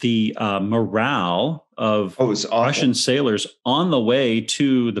the morale of Russian sailors on the way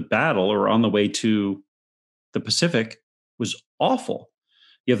to the battle or on the way to the Pacific was awful.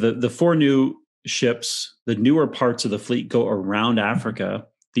 You have the 4 new ships, the newer parts of the fleet go around Africa.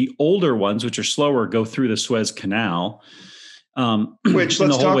 The older ones, which are slower, go through the Suez Canal. Which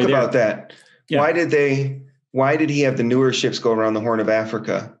let's talk about that. Yeah. Why did he have the newer ships go around the Horn of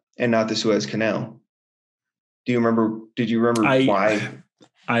Africa and not the Suez Canal? Did you remember why?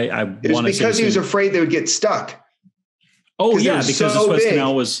 It was because he was afraid they would get stuck. Oh yeah, because the Suez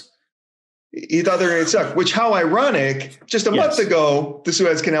Canal was. He thought they were going to get stuck. Which, how ironic! Just a month ago, the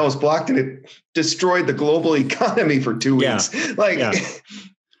Suez Canal was blocked, and it destroyed the global economy for 2 weeks.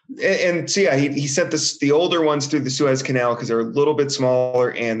 And so he sent the older ones through the Suez Canal because they're a little bit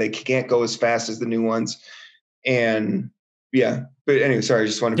smaller and they can't go as fast as the new ones. And but anyway, sorry, I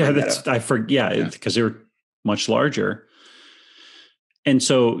just wanted to bring that up. Because they were much larger. And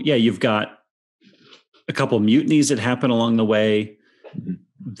so, you've got a couple of mutinies that happen along the way.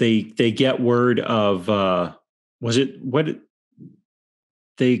 They get word of,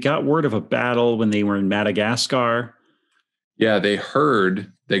 they got word of a battle when they were in Madagascar. Yeah, they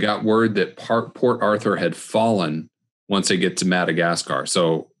got word that Port Arthur had fallen once they get to Madagascar.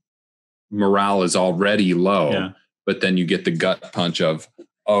 So morale is already low, but then you get the gut punch of,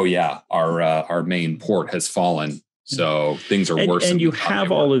 our main port has fallen. So things are worse. And you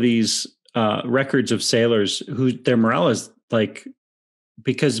have all of these records of sailors who their morale is like,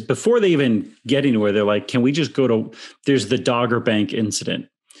 because before they even get anywhere, they're like, can we just go to, there's the Dogger Bank incident,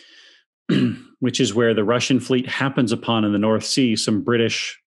 which is where the Russian fleet happens upon in the North Sea, some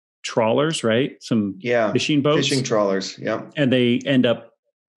British trawlers, right? Some fishing boats. Fishing trawlers, yeah. And they end up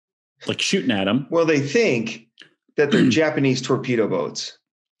like shooting at them. Well, they think that they're Japanese torpedo boats.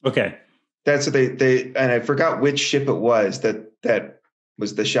 Okay. That's what they and I forgot which ship it was that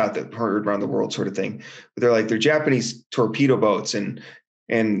was the shot that heard around the world sort of thing. But they're Japanese torpedo boats and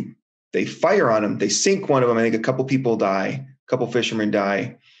they fire on them. They sink one of them. I think a couple people die, a couple fishermen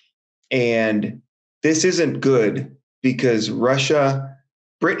die. And this isn't good because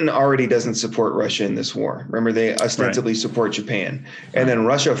Britain already doesn't support Russia in this war. Remember, they ostensibly support Japan. And then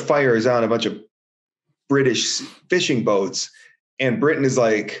Russia fires on a bunch of British fishing boats. And Britain is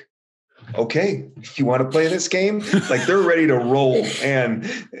like, okay, you want to play this game? Like they're ready to roll. And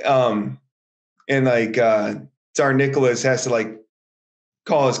Tsar Nicholas has to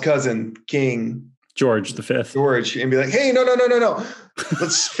call his cousin King George V. And be like, hey, no.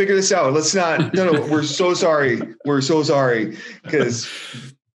 Let's figure this out. Let's not. No. We're so sorry. Because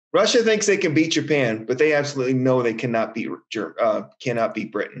Russia thinks they can beat Japan, but they absolutely know they cannot beat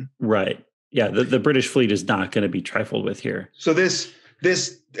Britain. Right. Yeah. The British fleet is not going to be trifled with here. So this,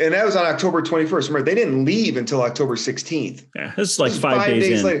 and that was on October 21st. Remember, they didn't leave until October 16th. Yeah. This is like 5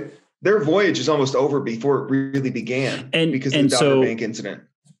 days later. Their voyage is almost over before it really began because of the Dogger Bank incident.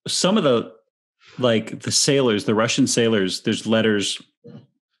 Some of the sailors, the Russian sailors, there's letters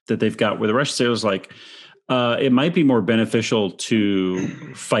that they've got where the Russian sailors it might be more beneficial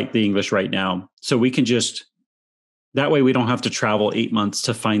to fight the English right now. So we can that way we don't have to travel 8 months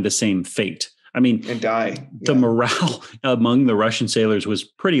to find the same fate. I mean, and die. The morale among the Russian sailors was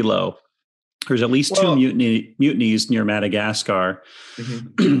pretty low. There's at least 2 mutinies near Madagascar.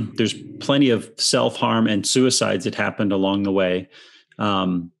 Mm-hmm. There's plenty of self-harm and suicides that happened along the way.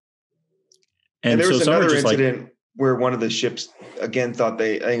 And there was another incident where one of the ships, again, I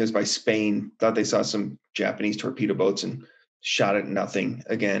think it was by Spain, thought they saw some Japanese torpedo boats and shot at nothing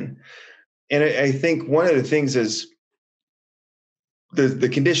again. And I think one of the things is the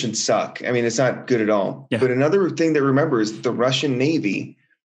conditions suck. I mean, it's not good at all. Yeah. But another thing to remember is the Russian Navy,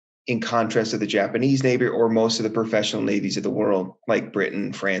 in contrast to the Japanese Navy or most of the professional navies of the world, like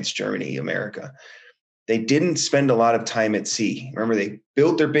Britain, France, Germany, America, they didn't spend a lot of time at sea. Remember, they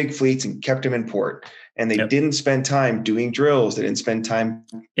built their big fleets and kept them in port. And they didn't spend time doing drills. They didn't spend time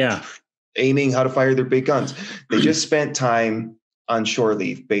aiming how to fire their big guns. They just spent time on shore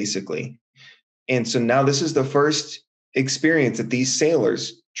leave, basically. And so now this is the first experience that these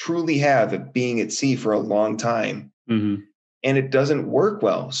sailors truly have of being at sea for a long time. Mm-hmm. And it doesn't work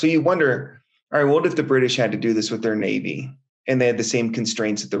well. So you wonder, all right, what if the British had to do this with their Navy and they had the same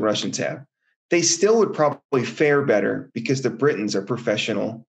constraints that the Russians have? They still would probably fare better because the Britons are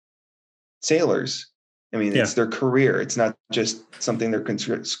professional sailors. I mean, it's their career. It's not just something they're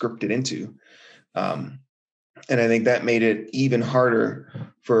conscripted into. And I think that made it even harder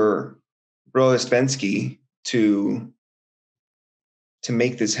for Rojestvensky to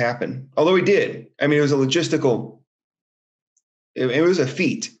make this happen. Although he did. I mean, it was a logistical, it was a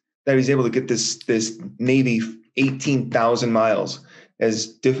feat that he was able to get this Navy 18,000 miles as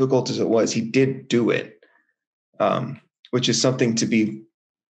difficult as it was, he did do it, which is something to be,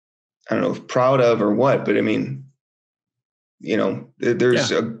 I don't know, proud of or what, but I mean,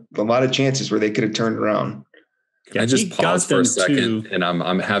 there's a lot of chances where they could have turned around. Can I just pause for a second? And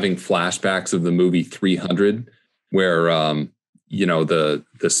I'm having flashbacks of the movie 300, where the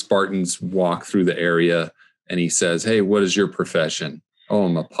Spartans walk through the area, and he says, "Hey, what is your profession?" "Oh,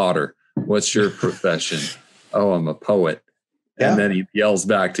 I'm a potter." "What's your profession?" "Oh, I'm a poet." Yeah. And then he yells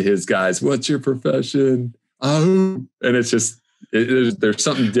back to his guys, "What's your profession?" "Oh," and it's just there's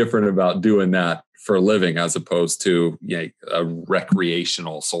something different about doing that for a living as opposed to a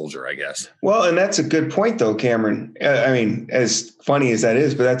recreational soldier, I guess. Well, and that's a good point, though, Cameron. I mean, as funny as that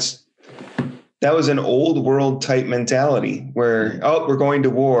is, but that was an old world type mentality where, we're going to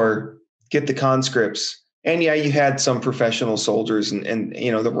war, get the conscripts. And yeah, you had some professional soldiers and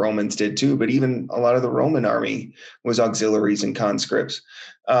the Romans did too, but even a lot of the Roman army was auxiliaries and conscripts.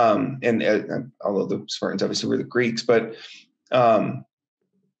 Although the Spartans obviously were the Greeks, but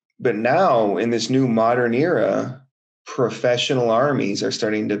now in this new modern era, professional armies are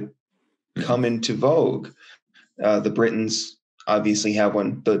starting to come into vogue. The Britons obviously have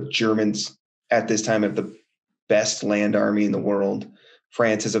one. The Germans at this time have the best land army in the world.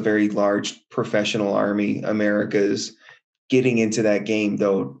 France has a very large professional army. America's getting into that game,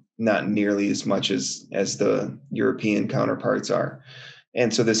 though not nearly as much as the European counterparts are.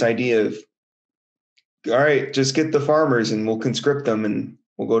 And so this idea of, all right, just get the farmers and we'll conscript them and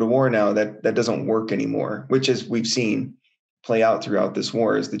we'll go to war now, that doesn't work anymore, which, as we've seen play out throughout this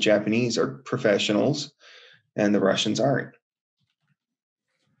war, is the Japanese are professionals and the Russians aren't.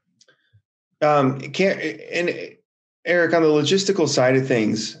 Eric, on the logistical side of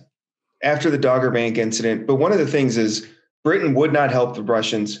things, after the Dogger Bank incident, but one of the things is Britain would not help the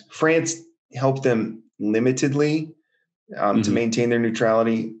Russians. France helped them limitedly to maintain their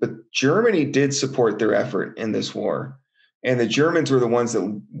neutrality, but Germany did support their effort in this war. And the Germans were the ones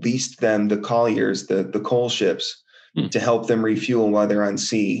that leased them the colliers, the coal ships, to help them refuel while they're on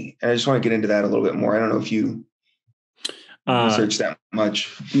sea. And I just want to get into that a little bit more. I don't know if you researched that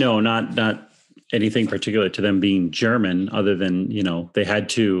much. No, not anything particular to them being German, other than, they had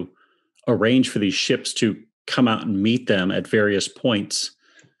to arrange for these ships to come out and meet them at various points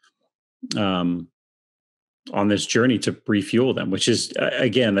on this journey to refuel them, which is,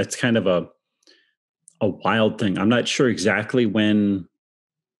 again, that's kind of a wild thing. I'm not sure exactly when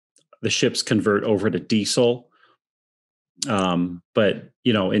the ships convert over to diesel, but,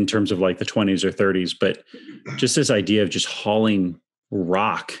 in terms of like the 20s or 30s, but just this idea of just hauling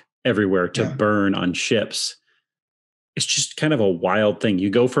rock everywhere to burn on ships. It's just kind of a wild thing. You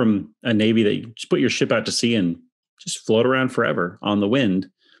go from a Navy that you just put your ship out to sea and just float around forever on the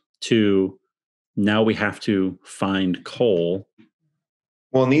wind to now we have to find coal.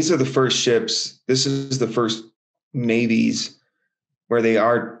 Well, and these are the first ships. This is the first navies where they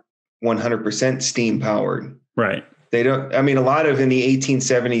are 100% steam powered. Right. They don't, a lot of in the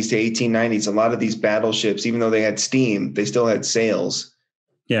 1870s to 1890s, a lot of these battleships, even though they had steam, they still had sails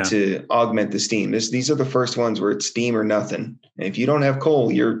to augment the steam. These are the first ones where it's steam or nothing. And if you don't have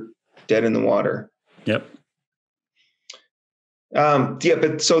coal, you're dead in the water. Yep.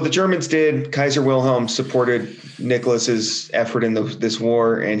 But so the Germans did. Kaiser Wilhelm supported Nicholas's effort in this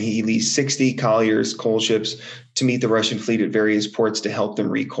war, and he leased 60 colliers, coal ships, to meet the Russian fleet at various ports to help them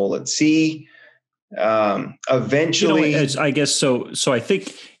recoal at sea. Eventually, I guess so. So I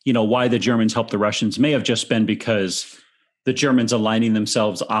think why the Germans helped the Russians may have just been because the Germans aligning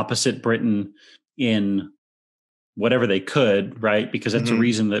themselves opposite Britain in whatever they could, right? Because that's a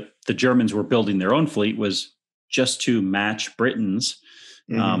reason that the Germans were building their own fleet, was just to match Britain's.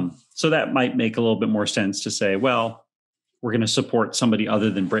 So that might make a little bit more sense to say, well, we're going to support somebody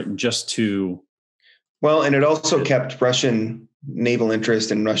other than Britain just to. Well, and it also kept Russian naval interest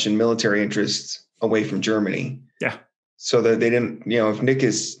and Russian military interests away from Germany. Yeah. So that they didn't,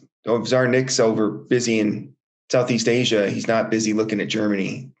 if Tsar Nick's over busy in Southeast Asia, he's not busy looking at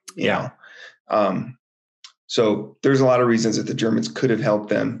Germany. You know? So there's a lot of reasons that the Germans could have helped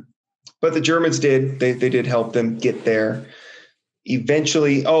them, but the Germans did. They did help them get there.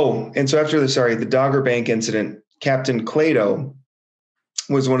 Eventually, and so after the Dogger Bank incident, Captain Clado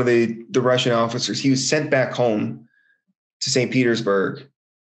was one of the Russian officers. He was sent back home to St. Petersburg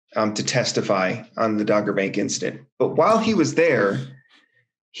to testify on the Dogger Bank incident. But while he was there,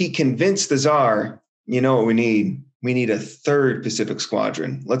 he convinced the Tsar, what we need? We need a third Pacific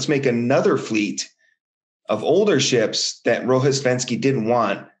Squadron. Let's make another fleet of older ships that Rojesvensky didn't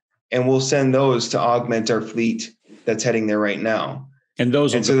want, and we'll send those to augment our fleet that's heading there right now. And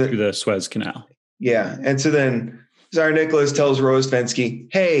those will go through the Suez Canal. Yeah. And so then Tsar Nicholas tells Rozhetsky,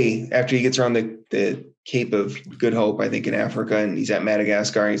 hey, after he gets around the Cape of Good Hope, I think in Africa, and he's at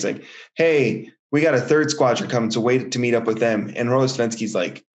Madagascar, and he's like, hey, we got a third squadron coming, so wait to meet up with them. And Rozhetsky's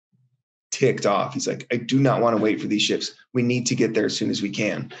like ticked off. He's like, I do not want to wait for these ships. We need to get there as soon as we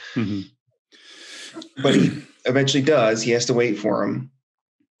can. Mm-hmm. But he eventually does. He has to wait for them.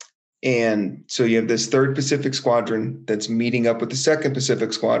 And so you have this third Pacific Squadron that's meeting up with the second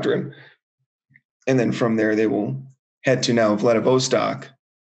Pacific Squadron. And then from there, they will head to now Vladivostok.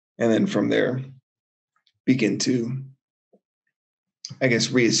 And then from there, begin to, I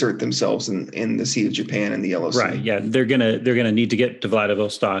guess, reassert themselves in the Sea of Japan and the Yellow Sea. Right. Yeah. They're gonna need to get to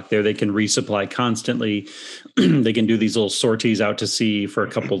Vladivostok. There they can resupply constantly. They can do these little sorties out to sea for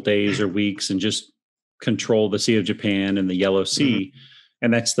a couple of days or weeks and just control the Sea of Japan and the Yellow Sea. Mm-hmm.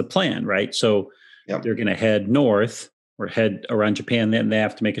 And that's the plan, right? So they're going to head north or head around Japan. Then they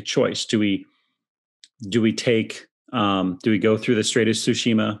have to make a choice. Do we go through the Strait of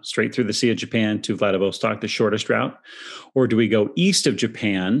Tsushima, straight through the Sea of Japan to Vladivostok, the shortest route? Or do we go east of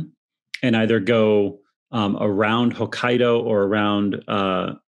Japan and either go around Hokkaido or around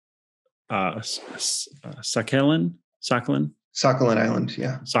Sakhalin Island?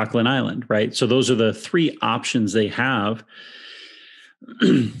 Yeah. Sakhalin Island, right? So those are the three options they have.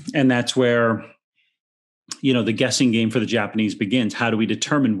 And that's where, the guessing game for the Japanese begins. How do we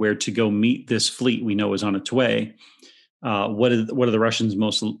determine where to go meet this fleet we know is on its way? What are the Russians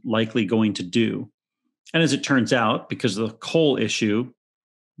most likely going to do? And as it turns out, because of the coal issue,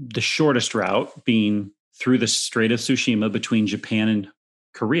 the shortest route being through the Strait of Tsushima between Japan and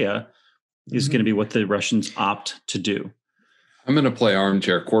Korea is going to be what the Russians opt to do. I'm going to play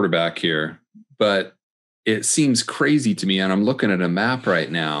armchair quarterback here, but it seems crazy to me, and I'm looking at a map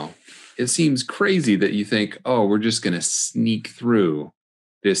right now. It seems crazy that you think, oh, we're just going to sneak through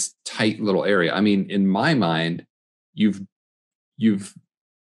this tight little area. I mean, in my mind, you've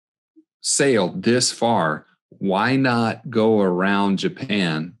sailed this far. Why not go around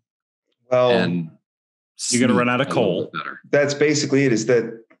Japan? Well, and you're going to run out of coal. That's basically it. Is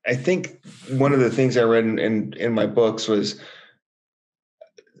that I think one of the things I read in my books was,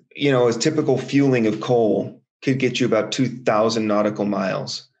 a typical fueling of coal could get you about 2,000 nautical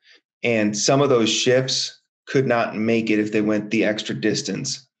miles. And some of those ships could not make it if they went the extra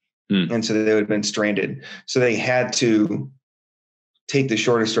distance. And so they would have been stranded. So they had to take the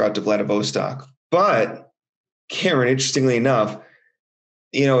shortest route to Vladivostok. But Cameron, interestingly enough,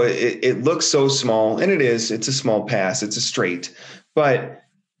 it looks so small, and it's a small pass, it's a strait, but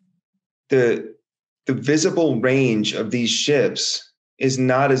the visible range of these ships is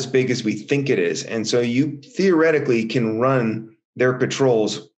not as big as we think it is. And so you theoretically can run their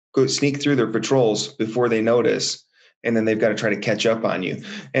patrols, sneak through their patrols before they notice, and then they've got to try to catch up on you.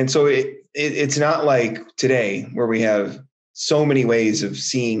 And so it's not like today where we have so many ways of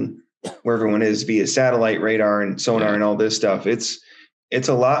seeing where everyone is via satellite radar and sonar and all this stuff. It's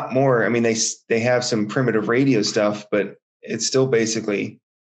a lot more. I mean, they have some primitive radio stuff, but it's still basically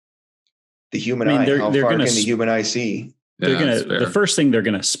the human eye. How far can the human eye see? The first thing they're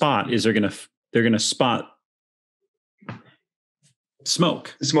gonna spot is they're gonna spot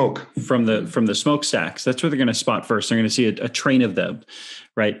smoke from the smokestacks. That's what they're gonna spot first. They're gonna see a train of them,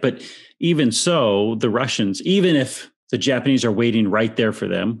 right? But even so, the Russians, even if the Japanese are waiting right there for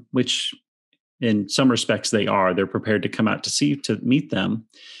them, which in some respects they're prepared to come out to sea to meet them.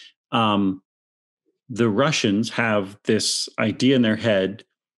 The Russians have this idea in their head,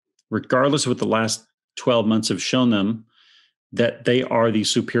 regardless of what the last 12 months have shown them, that they are the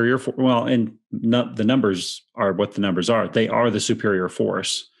superior the numbers are what the numbers are. They are the superior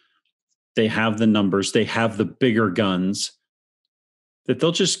force. They have the numbers. They have the bigger guns, that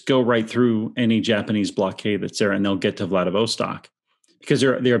they'll just go right through any Japanese blockade that's there and they'll get to Vladivostok, because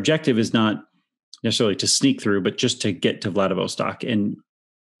their objective is not necessarily to sneak through, but just to get to Vladivostok. And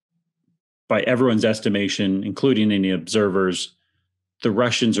by everyone's estimation, including any observers, the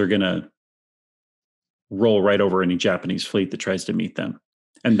Russians are going to roll right over any Japanese fleet that tries to meet them.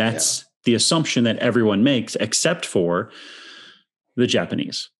 And that's the assumption that everyone makes, except for the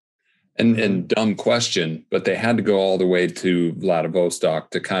Japanese. And dumb question, but they had to go all the way to Vladivostok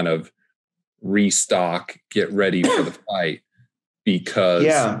to kind of restock, get ready for the fight, because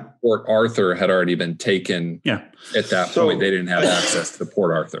Port Arthur had already been taken. Yeah. At that point, they didn't have access to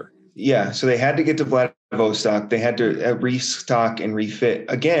Port Arthur. Yeah. So they had to get to Vladivostok. They had to restock and refit.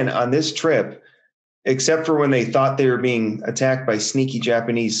 Again, on this trip, except for when they thought they were being attacked by sneaky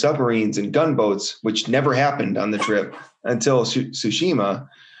Japanese submarines and gunboats, which never happened on the trip until Tsushima,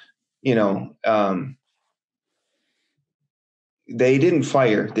 they didn't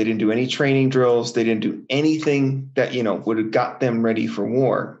fire. They didn't do any training drills. They didn't do anything that, would have got them ready for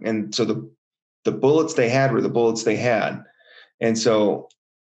war. And so the bullets they had were the bullets they had. And so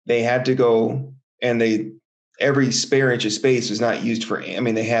they had to go, and every spare inch of space was not used for,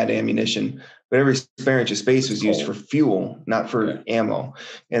 they had ammunition, but every spare inch of space was used for fuel, not for ammo.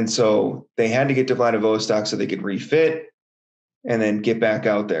 And so they had to get to Vladivostok so they could refit and then get back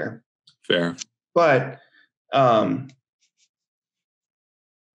out there. Fair. But, and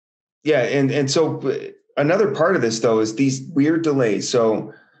so another part of this, though, is these weird delays.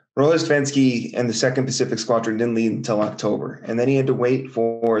 So Rojestvensky and the Second Pacific Squadron didn't leave until October. And then he had to wait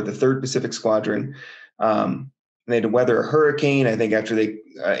for the Third Pacific Squadron. And they had to weather a hurricane, I think, after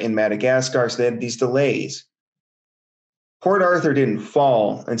in Madagascar. So they had these delays. Port Arthur didn't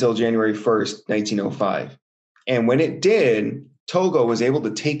fall until January 1st, 1905. And when it did, Togo was able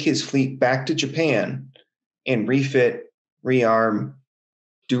to take his fleet back to Japan and refit, rearm,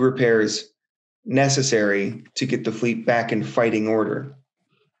 do repairs necessary to get the fleet back in fighting order.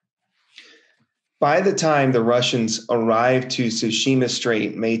 By the time the Russians arrived to Tsushima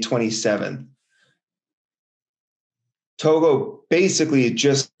Strait, May 27th, Togo basically had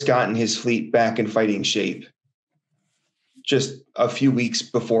just gotten his fleet back in fighting shape just a few weeks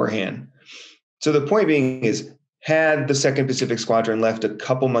beforehand. So the point being is, had the Second Pacific Squadron left a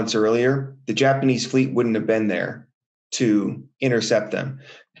couple months earlier, the Japanese fleet wouldn't have been there to intercept them.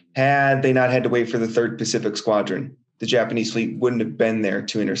 Had they not had to wait for the Third Pacific Squadron, the Japanese fleet wouldn't have been there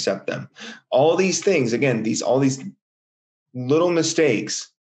to intercept them. All these things, again, all these little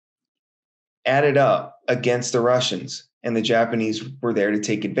mistakes added up against the Russians, and the Japanese were there to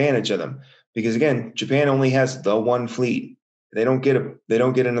take advantage of them. Because again, Japan only has the one fleet. They don't get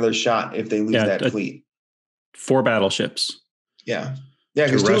another shot if they lose that fleet. 4 battleships. Yeah. Yeah,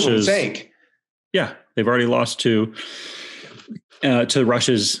 because 2 of them sank. Yeah, they've already lost to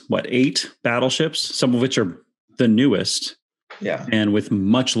Russia's 8 battleships, some of which are the newest. Yeah. And with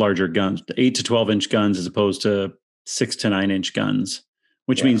much larger guns, 8 to 12 inch guns as opposed to 6 to 9 inch guns,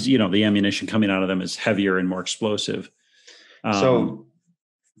 which means, the ammunition coming out of them is heavier and more explosive. Go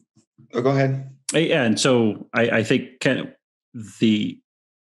ahead. Yeah. And so I think kind of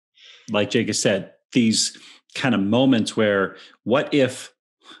like Jake has said, these kind of moments where what if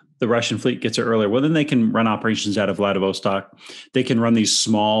the Russian fleet gets it earlier? Well, then they can run operations out of Vladivostok. They can run these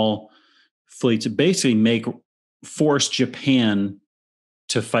small fleets, basically force Japan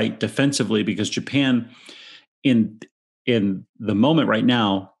to fight defensively, because Japan in the moment right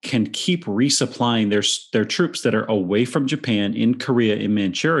now can keep resupplying their troops that are away from Japan in Korea, in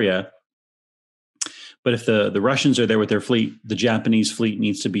Manchuria. But if the Russians are there with their fleet, the Japanese fleet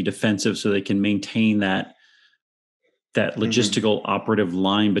needs to be defensive so they can maintain that logistical operative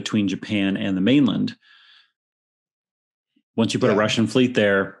line between Japan and the mainland. Once you put a Russian fleet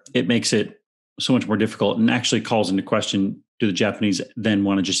there, it makes it so much more difficult, and actually calls into question, do the Japanese then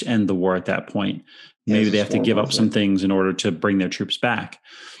want to just end the war at that point? Maybe they have to give up some things in order to bring their troops back.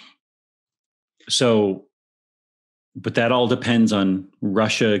 So, but that all depends on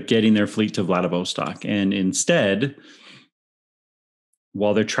Russia getting their fleet to Vladivostok. And instead,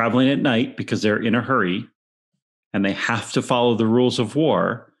 while they're traveling at night because they're in a hurry and they have to follow the rules of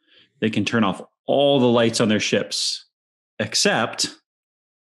war, they can turn off all the lights on their ships, except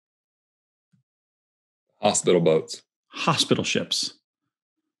hospital ships.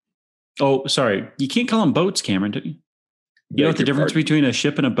 Oh, sorry. You can't call them boats, Cameron. Do you? You know what the difference between a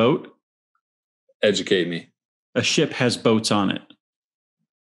ship and a boat? Educate me. A ship has boats on it.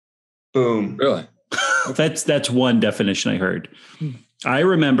 Boom. Really? That's one definition I heard. I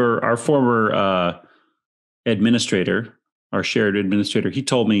remember our former administrator, our shared administrator, he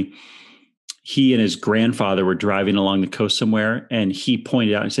told me he and his grandfather were driving along the coast somewhere, and he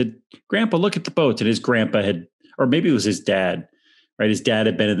pointed out and said, "Grandpa, look at the boats." And his grandpa had, or maybe it was his dad, right? His dad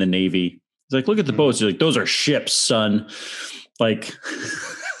had been in the Navy. He's like, "Look at the boats." He's like, "Those are ships, son." Like,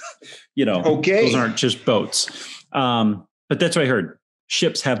 okay, those aren't just boats. But that's what I heard.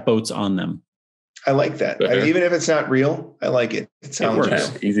 Ships have boats on them. I like that. Even if it's not real, I like it. It sounds real.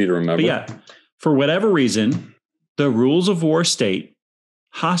 Easy to remember. But yeah, for whatever reason, the rules of war state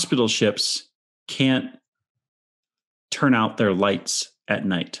hospital ships can't turn out their lights at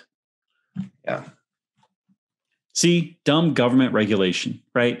night. Yeah. See, dumb government regulation,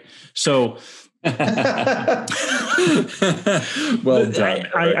 right? So, well done.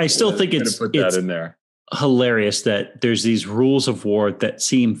 I still think it's in there. Hilarious that there's these rules of war that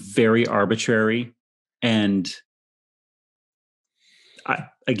seem very arbitrary, and I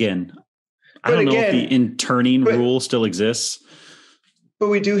don't know if the interning rule still exists. But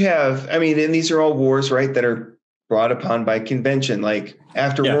we do have, and these are all wars, right, that are brought upon by convention. Like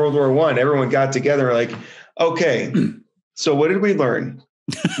after Yeah. World War I, everyone got together like, okay, so what did we learn?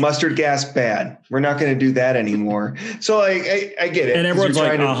 Mustard gas, bad. We're not going to do that anymore. So like, I get it. And 'cause everyone's you're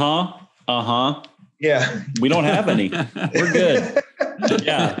like, trying to- Yeah. we don't have any. We're good.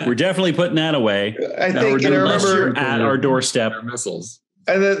 Yeah, we're definitely putting that away. I think, and I Unless remember you're at our doorstep. Our missiles.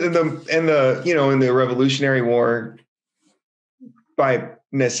 And the you know, in the Revolutionary War, by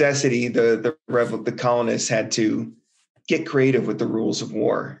necessity, the colonists had to get creative with the rules of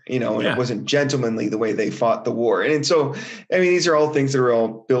war, you know, and it wasn't gentlemanly the way they fought the war. And so, I mean, these are all things that are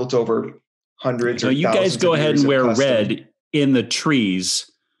all built over hundreds. So or you guys go ahead and wear red in the trees.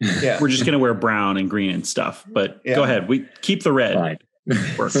 Yeah, we're just going to wear brown and green and stuff. But go ahead, we keep the red. Fine.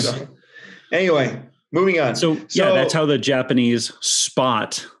 Works. So, anyway, moving on. So that's how the Japanese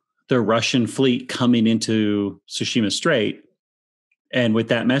spot the Russian fleet coming into Tsushima Strait. And with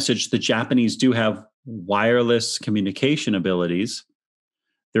that message, the Japanese do have wireless communication abilities.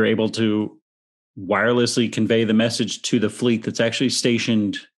 They're able to wirelessly convey the message to the fleet that's actually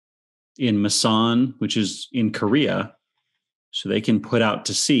stationed in Masan, which is in Korea, so they can put out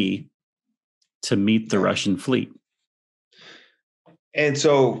to sea to meet the Russian fleet. And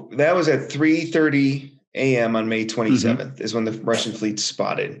so that was at 3:30 a.m. on May 27th is when the Russian fleet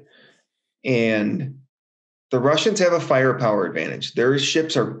spotted. And the Russians have a firepower advantage. Their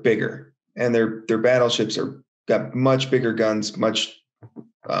ships are bigger, and their battleships got much bigger guns, much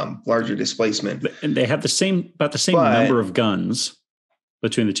larger displacement. And they have about the same number of guns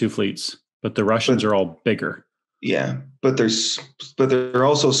between the two fleets, but the Russians are all bigger. Yeah, but they're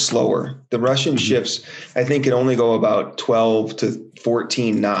also slower. The Russian ships, I think, can only go about 12 to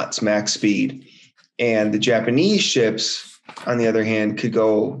 14 knots max speed, and the Japanese ships, on the other hand, could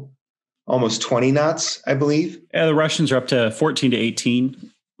go almost 20 knots, I believe. Yeah, the Russians are up to 14 to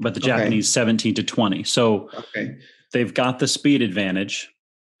 18, but the Japanese 17 to 20. So they've got the speed advantage.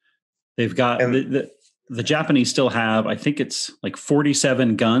 They've got the Japanese still have, I think it's like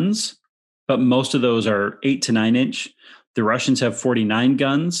 47 guns, but most of those are 8 to 9 inch. The Russians have 49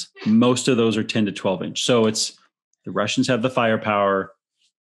 guns. Most of those are 10 to 12 inch. So it's the Russians have the firepower.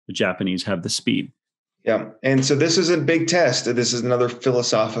 The Japanese have the speed. Yeah. And so this is a big test. This is another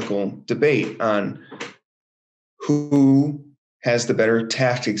philosophical debate on who has the better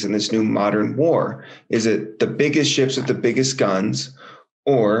tactics in this new modern war. Is it the biggest ships with the biggest guns,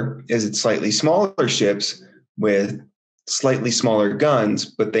 or is it slightly smaller ships with slightly smaller guns,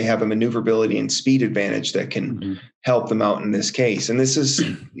 but they have a maneuverability and speed advantage that can help them out in this case? And this is,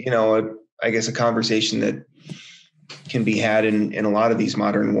 I guess a conversation that can be had in a lot of these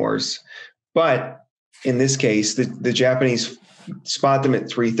modern wars. But in this case, the Japanese spot them at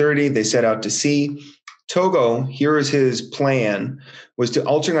 3:30. They set out to sea. Togo, here is his plan, was to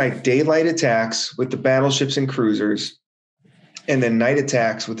alternate daylight attacks with the battleships and cruisers, and then night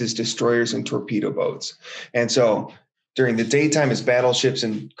attacks with his destroyers and torpedo boats. And so during the daytime, his battleships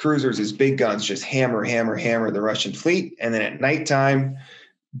and cruisers, his big guns, just hammer the Russian fleet. And then at nighttime,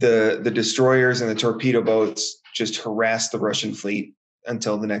 the destroyers and the torpedo boats just harass the Russian fleet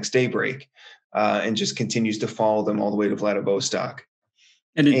until the next daybreak. And just continues to follow them all the way to Vladivostok.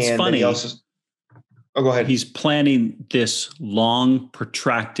 And it's funny. Go ahead. He's planning this long,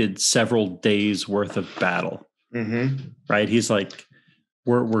 protracted, several days worth of battle. Right? He's like,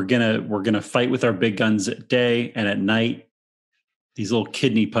 we're gonna fight with our big guns at day, and at night, these little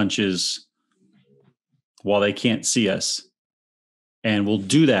kidney punches while they can't see us, and we'll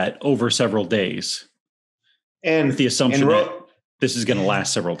do that over several days. And with the assumption that this is going to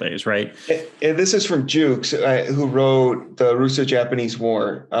last several days, right? And this is from Jukes, who wrote the Russo-Japanese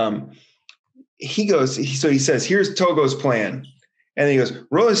War. He says, here's Togo's plan. And then he goes,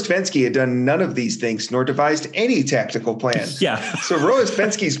 Rostvensky had done none of these things, nor devised any tactical plan. Yeah. So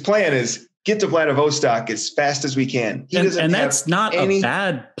Rostvensky's plan is get to Vladivostok as fast as we can. And that's not a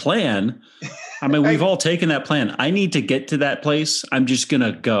bad plan. I mean, we've all taken that plan. I need to get to that place. I'm just going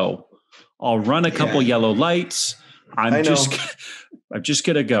to go. I'll run a couple yellow lights. I'm just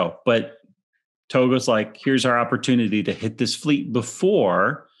going to go. But Togo's like, here's our opportunity to hit this fleet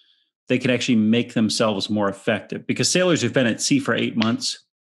before they can actually make themselves more effective. Because sailors who've been at sea for 8 months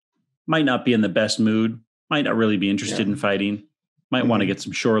might not be in the best mood, might not really be interested in fighting, might want to get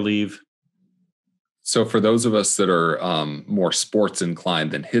some shore leave. So for those of us that are more sports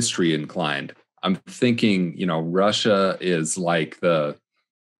inclined than history inclined, I'm thinking, Russia is like the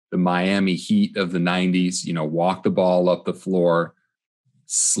Miami Heat of the 90s, walk the ball up the floor,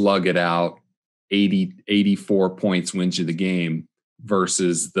 slug it out, 84 points wins you the game,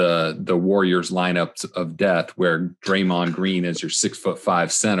 versus the Warriors lineups of death where Draymond Green is your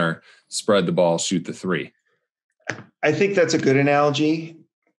 6'5" center, spread the ball, shoot the three. I think that's a good analogy.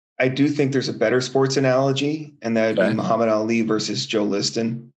 I do think there's a better sports analogy, and that would be Muhammad Ali versus Joe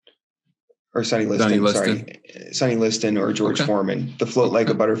Liston. Or Sonny Liston, Sonny Liston or George Foreman. The float like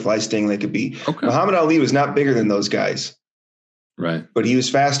a butterfly, sting like a bee. Muhammad Ali was not bigger than those guys. Right. But he was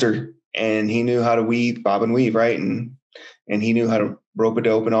faster, and he knew how to weave, bob and weave, right? And he knew how to rope a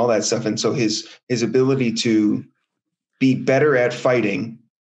dope and all that stuff. And so his ability to be better at fighting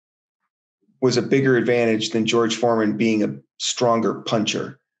was a bigger advantage than George Foreman being a stronger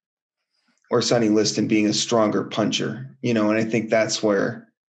puncher or Sonny Liston being a stronger puncher, and I think that's where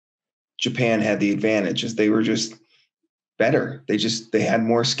Japan had the advantage, is they were just better. They had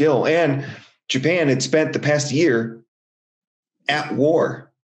more skill. And Japan had spent the past year at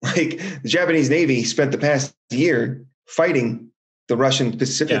war. Like the Japanese Navy spent the past year fighting the Russian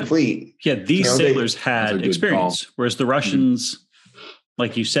Pacific Fleet. Yeah, these sailors had experience, whereas the Russians,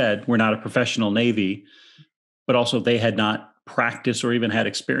 like you said, were not a professional Navy, but also they had not practiced or even had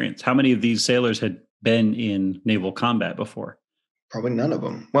experience. How many of these sailors had been in naval combat before? Probably none of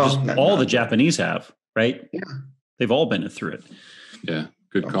them. Well, all the Japanese have, right? Yeah. They've all been through it. Yeah.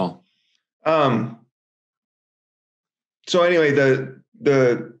 Good call. So anyway, those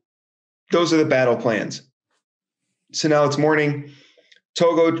are the battle plans. So now it's morning.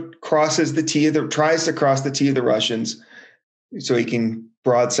 Togo tries to cross the T of the Russians so he can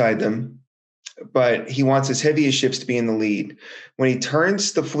broadside them. But he wants his heaviest ships to be in the lead. When he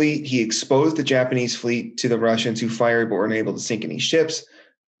turns the fleet, he exposed the Japanese fleet to the Russians, who fired but weren't able to sink any ships.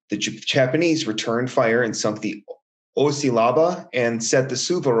 The Japanese returned fire and sunk the Osilaba and set the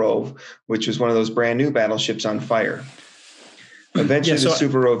Suvorov, which was one of those brand new battleships, on fire. Eventually, the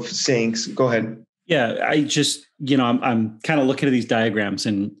Suvorov sinks. Go ahead. Yeah, I just, I'm kind of looking at these diagrams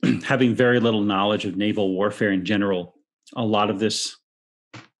and having very little knowledge of naval warfare in general. A lot of this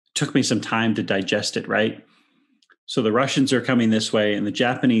took me some time to digest it, right? So the Russians are coming this way and the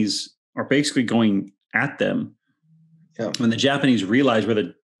Japanese are basically going at them. Yeah. When the Japanese realize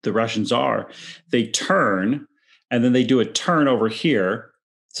where the Russians are, they turn, and then they do a turn over here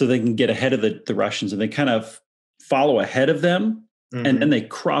so they can get ahead of the Russians, and they kind of follow ahead of them, and then they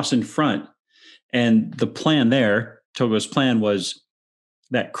cross in front. And the plan there, Togo's plan, was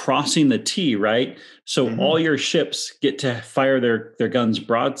that crossing the T, right? So all your ships get to fire their guns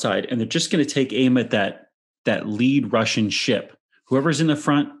broadside, and they're just going to take aim at that lead Russian ship. Whoever's in the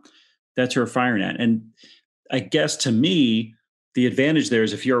front, that's who we're firing at. And I guess to me, the advantage there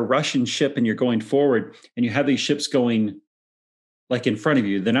is if you're a Russian ship and you're going forward and you have these ships going like in front of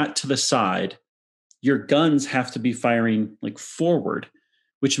you, they're not to the side. Your guns have to be firing like forward,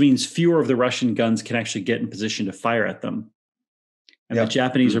 which means fewer of the Russian guns can actually get in position to fire at them. And the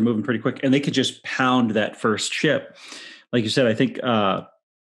Japanese are moving pretty quick, and they could just pound that first ship. Like you said, I think,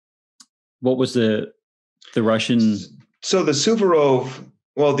 what was the Russian? So the Suvorov,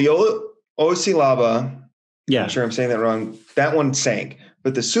 well, the Osilaba, yeah, I'm sure I'm saying that wrong. That one sank.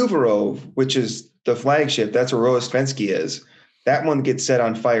 But the Suvorov, which is the flagship, that's where Rostvensky is. That one gets set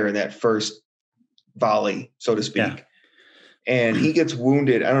on fire in that first volley, so to speak. Yeah. And he gets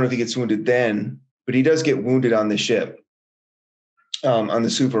wounded. I don't know if he gets wounded then, but he does get wounded on the ship. On the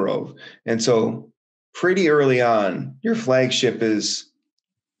Suvorov. And so pretty early on, your flagship is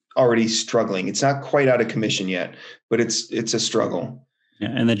already struggling. It's not quite out of commission yet, but it's a struggle. Yeah,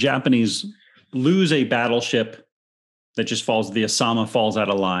 and the Japanese lose a battleship that just the Asama falls out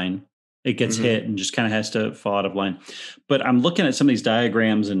of line. It gets hit and just kind of has to fall out of line. But I'm looking at some of these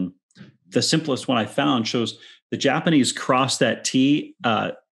diagrams, and the simplest one I found shows the Japanese cross that T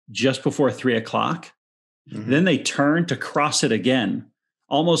just before 3:00. Then they turn to cross it again,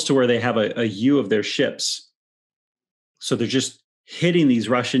 almost to where they have a U of their ships. So they're just hitting these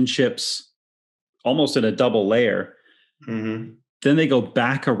Russian ships almost in a double layer. Then they go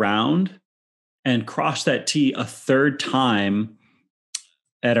back around and cross that T a third time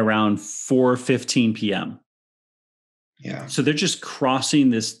at around 4:15 p.m. Yeah. So they're just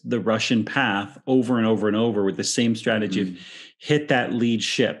crossing the Russian path over and over and over with the same strategy of hit that lead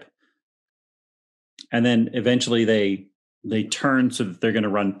ship. And then eventually they turn so that they're going to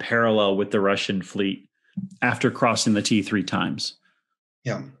run parallel with the Russian fleet after crossing the T 3 times.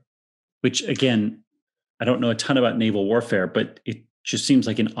 Yeah. Which, again, I don't know a ton about naval warfare, but it just seems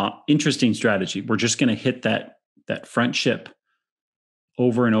like an interesting strategy. We're just going to hit that front ship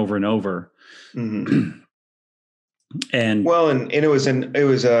over and over and over. And well, and it was I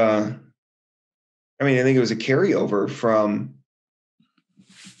think it was a carryover from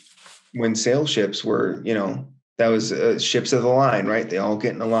when sail ships were, that was ships of the line, right? They all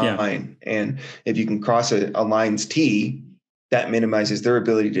get in a line. Yeah. And if you can cross a line's T, that minimizes their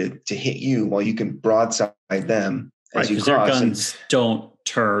ability to hit you while you can broadside them as you cross. Their guns don't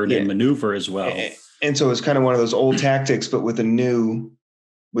turn and maneuver as well. And so it's kind of one of those old tactics, but with new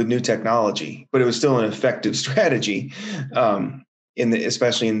technology. But it was still an effective strategy,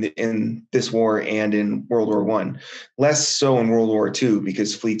 especially in this war and in World War I. Less so in World War II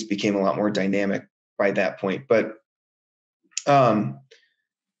because fleets became a lot more dynamic by that point. But so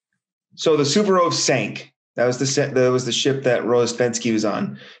the Suvorov sank. That was the ship that Rozhdestvensky was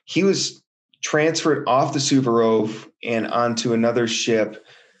on. He was transferred off the Suvorov and onto another ship.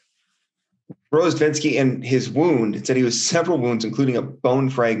 Rozhdestvensky and his wound, it said he was several wounds, including a bone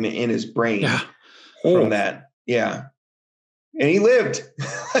fragment in his brain from that. Yeah. And he lived.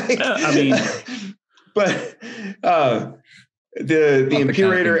 But the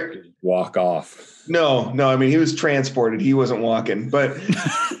Imperator walk off. No. I mean, he was transported. He wasn't walking, but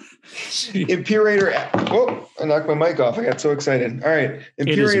Imperator. Oh, I knocked my mic off. I got so excited. All right.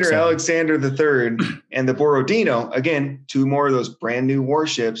 Imperator Alexander III and the Borodino, again, 2 more of those brand new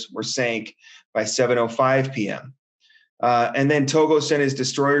warships were sank by 7:05 p.m. And then Togo sent his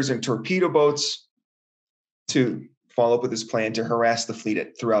destroyers and torpedo boats to follow up with his plan to harass the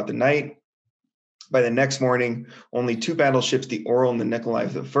fleet throughout the night. By the next morning, only 2 battleships, the Oral and the Nikolai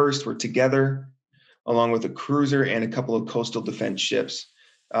I, were together, along with a cruiser and a couple of coastal defense ships.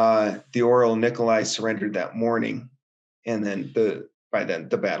 The Oral and Nikolai surrendered that morning, and then by then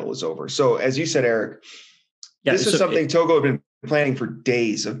the battle was over. So, as you said, Eric, this is something Togo had been planning for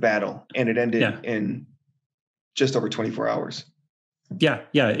days of battle, and it ended in just over 24 hours. Yeah.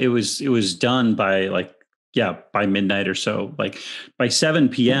 It was done by by midnight or so. Like by 7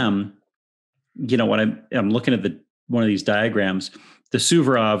 p.m., when I'm looking at one of these diagrams, the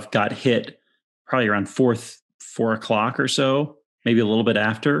Suvorov got hit probably around 4 o'clock or so, maybe a little bit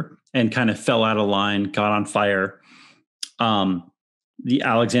after, and kind of fell out of line, got on fire. The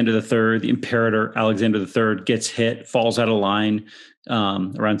Alexander III, the Imperator Alexander III gets hit, falls out of line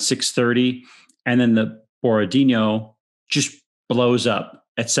around 6:30, and then the Borodino just blows up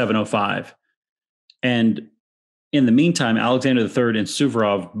at 7:05. And in the meantime, Alexander III and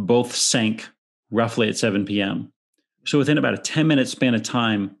Suvorov both sank roughly at 7 p.m. So within about a 10-minute span of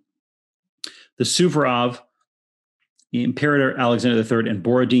time, the Suvorov, the Imperator Alexander III, and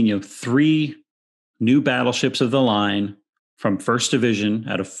Borodino, 3 new battleships of the line from 1st Division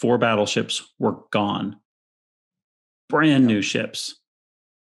out of 4 battleships, were gone. Brand new ships.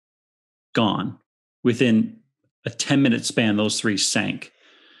 Gone. Within a 10-minute span, those 3 sank.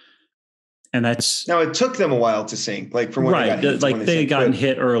 And that's... Now, it took them a while to sink. Like, from when they got hit. Like, they had gotten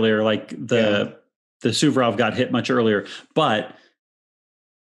hit earlier. Like, the Suvorov got hit much earlier. But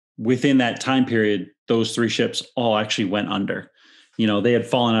within that time period, those 3 ships all actually went under. They had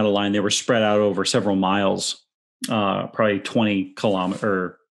fallen out of line. They were spread out over several miles, probably 20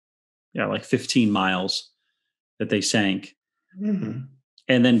 kilometers, like 15 miles that they sank. Mm-hmm.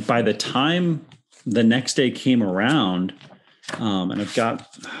 And then by the time the next day came around, and I got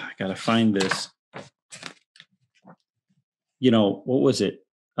to find this, what was it?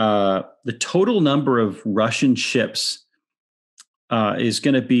 The total number of Russian ships is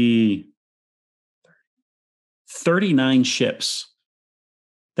going to be 39 ships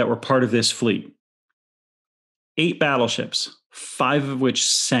that were part of this fleet. 8 battleships, 5 of which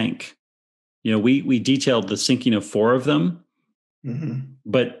sank. We detailed the sinking of 4 of them,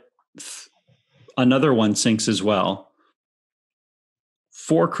 but another one sinks as well.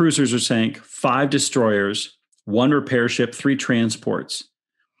 4 cruisers are sank, 5 destroyers, 1 repair ship, 3 transports.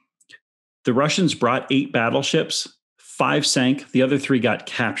 The Russians brought 8 battleships, 5 sank, the other 3 got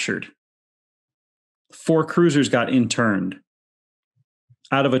captured. 4 cruisers got interned.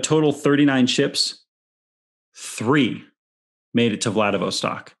 Out of a total 39 ships, 3 made it to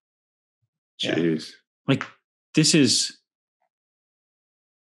Vladivostok. Jeez. Like, this is...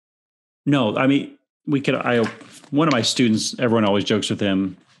 No, I mean, one of my students, everyone always jokes with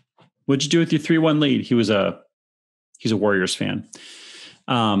him, what'd you do with your 3-1 lead? He's a Warriors fan.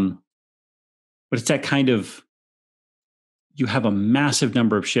 But it's that kind of, you have a massive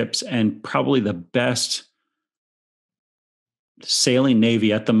number of ships and probably the best sailing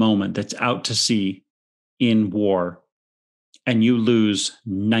navy at the moment that's out to sea in war, and you lose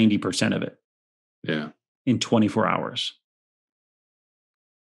 90% of it. Yeah. In 24 hours.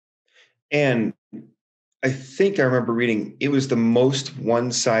 And I think I remember reading it was the most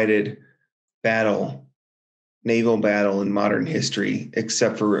one-sided naval battle in modern history,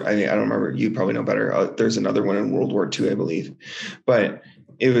 except for, I don't remember, you probably know better. There's another one in World War II, I believe. But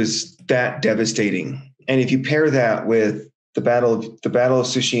it was that devastating. And if you pair that with the Battle of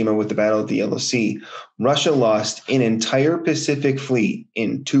Tsushima with the Battle of the Yellow Sea, Russia lost an entire Pacific fleet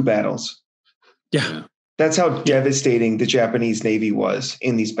in 2 battles. Yeah. That's how devastating the Japanese Navy was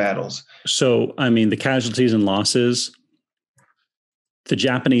in these battles. So, I mean, the casualties and losses, the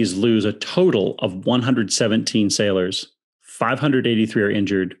Japanese lose a total of 117 sailors, 583 are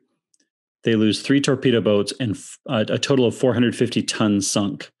injured. They lose 3 torpedo boats and a total of 450 tons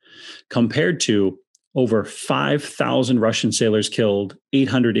sunk, compared to over 5,000 Russian sailors killed,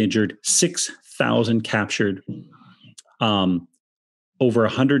 800 injured, 6,000 captured, over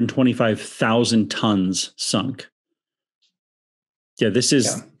 125,000 tons sunk. Yeah, this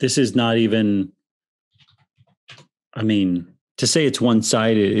is not even, I mean, to say it's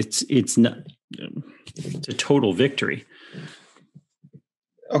one-sided, it's not, it's a total victory.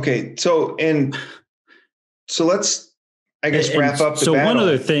 Okay, so let's, I guess, wrap up the battle. One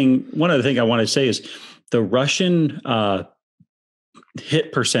other thing I want to say is the Russian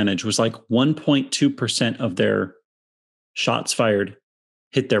hit percentage was like 1.2% of their shots fired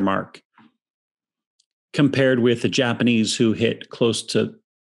hit their mark, compared with the Japanese, who hit close to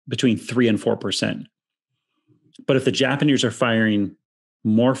between 3 and 4%. But if the Japanese are firing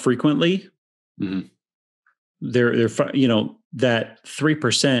more frequently, they're that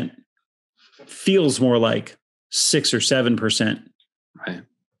 3% feels more like 6 or 7%. Right.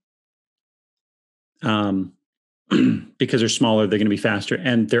 Because they're smaller, they're going to be faster,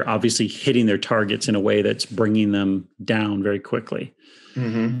 and they're obviously hitting their targets in a way that's bringing them down very quickly.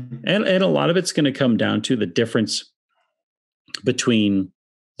 And a lot of it's going to come down to the difference between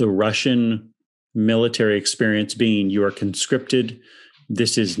the Russian military experience being you are conscripted.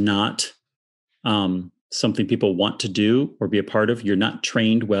 This is not something people want to do or be a part of. You're not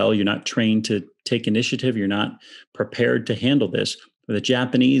trained well. You're not trained to take initiative. You're not prepared to handle this. For the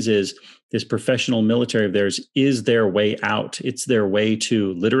Japanese, is this professional military of theirs is their way out. It's their way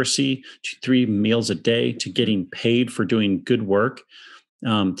to literacy, to 3 meals a day, to getting paid for doing good work,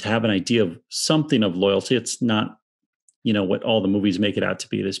 to have an idea of something of loyalty. It's not, what all the movies make it out to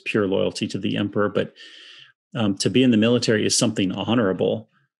be, this pure loyalty to the emperor, but to be in the military is something honorable,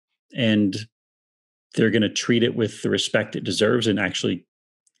 and they're going to treat it with the respect it deserves and actually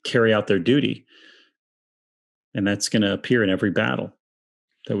carry out their duty. And that's going to appear in every battle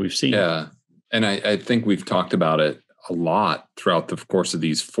that we've seen. Yeah. And I think we've talked about it a lot throughout the course of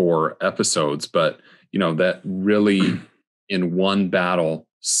these 4 episodes, but that really in one battle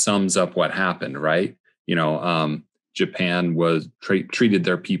sums up what happened, right? Japan was treated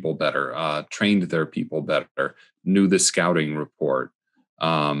their people better, trained their people better, knew the scouting report,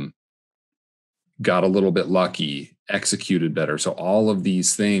 got a little bit lucky, executed better. So all of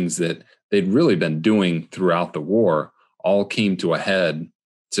these things that they'd really been doing throughout the war all came to a head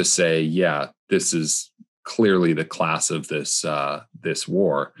to say, yeah, this is clearly the class of this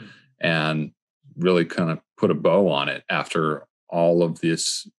war, and really kind of put a bow on it after all of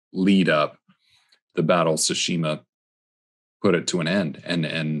this lead up. The Battle of Tsushima put it to an end,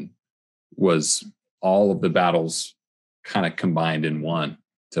 and was all of the battles kind of combined in one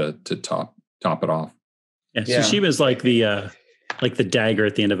to top it off. Yeah, Tsushima is like the dagger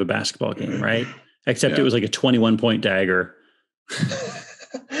at the end of a basketball game, right? Except it was like a 21-point dagger.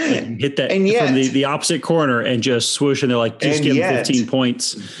 Hit that from the opposite corner and just swoosh, and they're like, just give them 15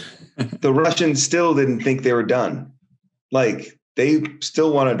 points. The Russians still didn't think they were done. Like, they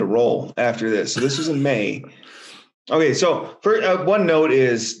still wanted to roll after this. So this was in May. Okay, so for one note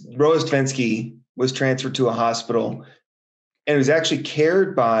is Rozhdestvensky was transferred to a hospital and was actually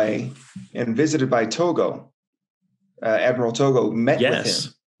cared by and visited by Togo. Admiral Togo met with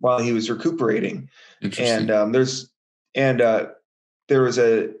him while he was recuperating. And there was I don't know if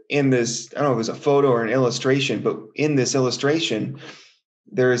it was a photo or an illustration, but in this illustration,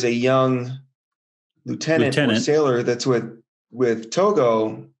 there is a young lieutenant or sailor that's with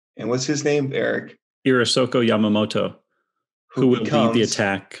Togo. And what's his name, Eric? Irosoko Yamamoto, who will lead the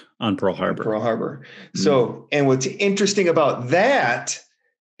attack on Pearl Harbor. Mm-hmm. So, and what's interesting about that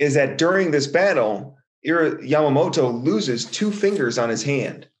is that during this battle, Yamamoto loses 2 fingers on his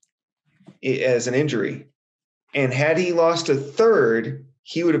hand as an injury. And had he lost a third,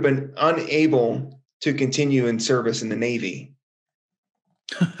 he would have been unable to continue in service in the Navy.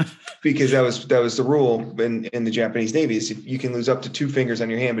 Because that was the rule in the Japanese Navy, is if you can lose up to 2 fingers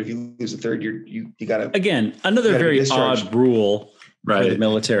on your hand, but if you lose a third, you got to. Again, another very odd rule for the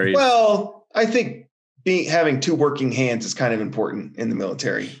military. Well, I think having 2 working hands is kind of important in the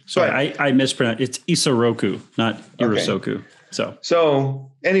military. Sorry, I mispronounced. It's Isoroku, not Irosoku. Okay.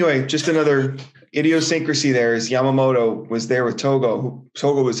 So anyway, just another idiosyncrasy there is Yamamoto was there with Togo.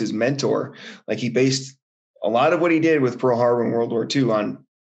 Togo was his mentor. Like, he based a lot of what he did with Pearl Harbor in World War II on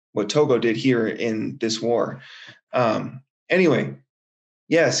what Togo did here in this war. Anyway,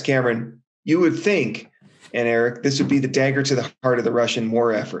 yes, Cameron, you would think and Eric, this would be the dagger to the heart of the Russian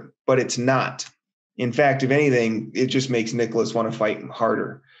war effort, but it's not. In fact, if anything, it just makes Nicholas want to fight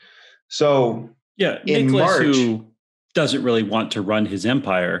harder. So yeah, in Nicholas, March, who doesn't really want to run his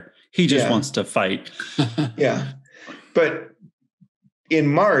empire, he just wants to fight. Yeah. But in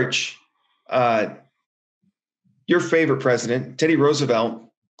March, your favorite president, Teddy Roosevelt,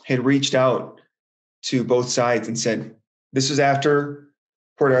 had reached out to both sides and said, this was after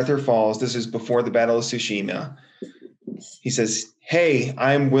Port Arthur Falls. This is before the Battle of Tsushima. He says, hey,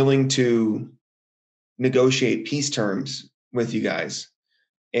 I'm willing to negotiate peace terms with you guys.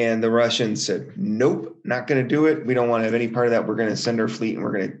 And the Russians said, nope, not going to do it. We don't want to have any part of that. We're going to send our fleet and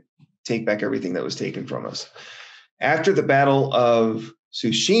we're going to take back everything that was taken from us. After the Battle of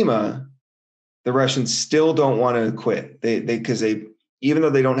Tsushima, the Russians still don't want to quit. Because even though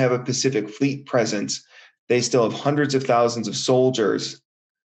they don't have a Pacific Fleet presence, they still have hundreds of thousands of soldiers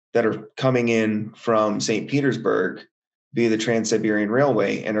that are coming in from St. Petersburg via the Trans-Siberian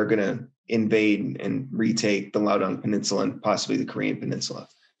Railway and are going to invade and retake the Liaodong Peninsula and possibly the Korean Peninsula.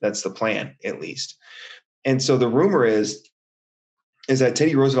 That's the plan, at least. And so the rumor is that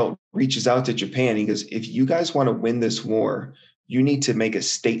Teddy Roosevelt reaches out to Japan. He goes, if you guys want to win this war, you need to make a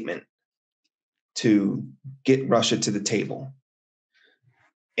statement to get Russia to the table.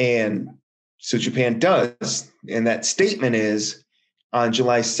 And so Japan does. And that statement is, on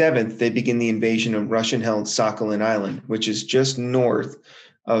July 7th, they begin the invasion of Russian-held Sakhalin Island, which is just north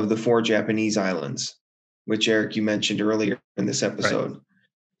of the 4 Japanese islands, which, Eric, you mentioned earlier in this episode. Right.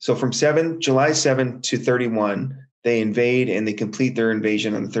 So from July 7 to 31, they invade and they complete their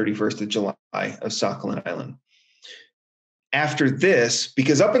invasion on the 31st of July of Sakhalin Island. After this,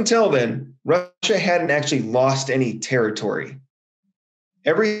 because up until then, Russia hadn't actually lost any territory.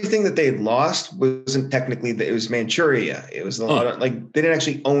 Everything that they had lost wasn't technically, it was Manchuria. It was a lot of, like, they didn't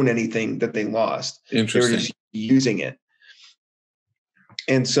actually own anything that they lost. Interesting. They were just using it.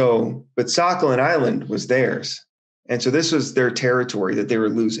 And so, but Sakhalin Island was theirs. And so this was their territory that they were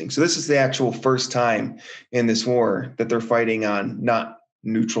losing. So this is the actual first time in this war that they're fighting on not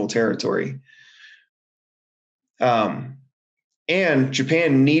neutral territory. And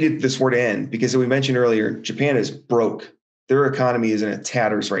Japan needed this war to end because, as we mentioned earlier, Japan is broke. Their economy is in a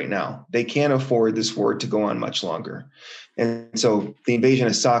tatters right now. They can't afford this war to go on much longer. And so the invasion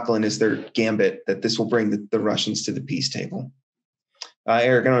of Sakhalin is their gambit that this will bring the Russians to the peace table.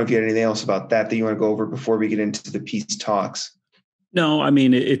 Eric, I don't know if you had anything else about that you want to go over before we get into the peace talks. No, I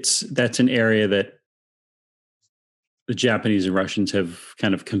mean, that's an area that the Japanese and Russians have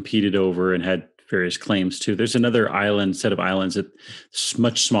kind of competed over and had various claims to. There's another set of islands that's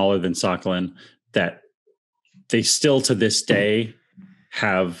much smaller than Sakhalin that they still to this day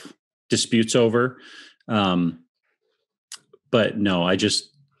have disputes over. But no, I just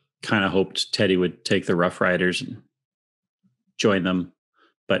kind of hoped Teddy would take the Rough Riders and join them,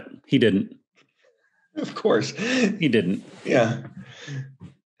 but he didn't. Of course. He didn't. Yeah.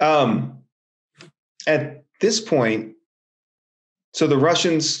 At this point, so the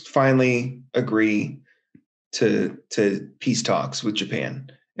Russians finally agree to peace talks with Japan.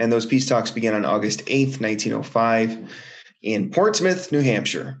 And those peace talks began on August 8th, 1905 in Portsmouth, New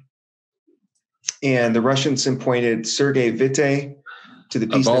Hampshire. And the Russians appointed Sergei Witte to the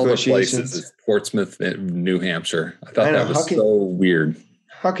peace negotiations. Of all the places, it's Portsmouth, New Hampshire. I thought that was so weird.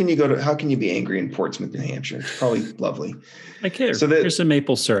 How can you be angry in Portsmouth, New Hampshire? It's probably lovely. I care. So here's some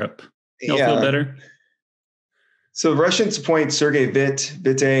maple syrup. You'll feel better. So the Russians appoint Sergei Witte,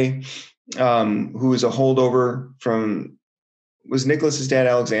 who was a holdover from, was Nicholas's dad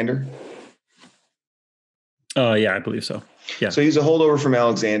Alexander? Yeah, I believe so. Yeah. So he was a holdover from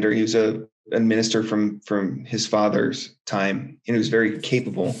Alexander. He was a minister from his father's time, and he was very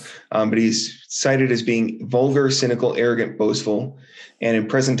capable. But he's cited as being vulgar, cynical, arrogant, boastful, and in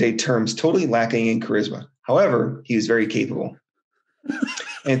present day terms, totally lacking in charisma. However, he was very capable.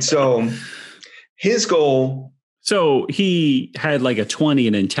 And so his goal. So he had like a 20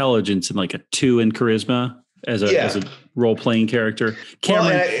 in intelligence and like a 2 in charisma as a role-playing character.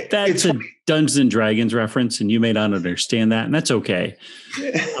 Cameron, that's a Dungeons and Dragons reference, and you may not understand that, and that's okay.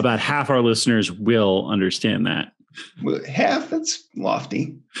 About half our listeners will understand that. Half? That's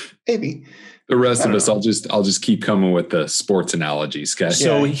lofty. Maybe. The rest of us, I'll just keep coming with the sports analogies, guys.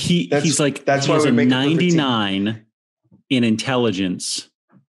 So he's like, that's why a 99 in intelligence.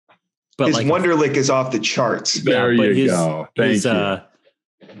 But his Wonderlic is off the charts. There you go. Thank you.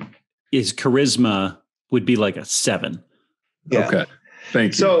 His charisma would be like a 7. Yeah. Okay.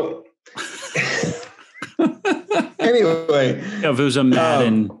 Thank you. So anyway. If it was a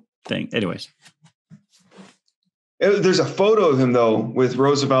Madden thing. Anyways. There's a photo of him though with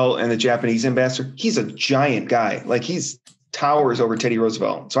Roosevelt and the Japanese ambassador. He's a giant guy. Like he's towers over Teddy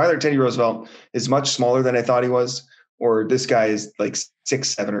Roosevelt. So either Teddy Roosevelt is much smaller than I thought he was, or this guy is like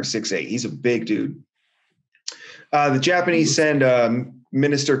 6'7" or 6'8". He's a big dude. The Japanese send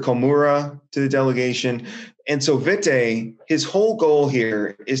Minister Komura to the delegation. And so Witte, his whole goal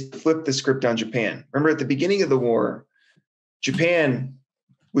here is to flip the script on Japan. Remember, at the beginning of the war, Japan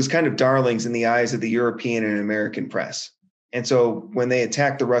was kind of darlings in the eyes of the European and American press. And so when they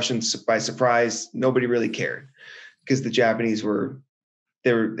attacked the Russians by surprise, nobody really cared because the Japanese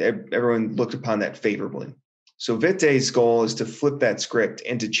everyone looked upon that favorably. So Witte's goal is to flip that script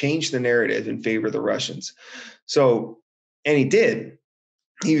and to change the narrative in favor of the Russians. So, and he did.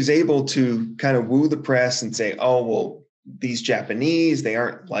 He was able to kind of woo the press and say, oh, well, these Japanese, they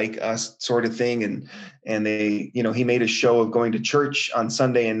aren't like us, sort of thing. And they, he made a show of going to church on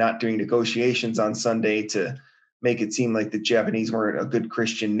Sunday and not doing negotiations on Sunday to make it seem like the Japanese weren't a good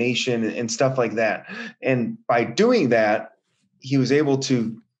Christian nation and stuff like that. And by doing that, he was able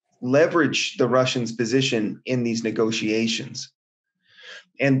to leverage the Russians' position in these negotiations.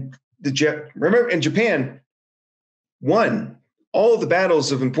 And remember, in Japan won all of the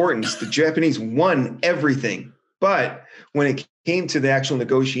battles of importance. The Japanese won everything. But when it came to the actual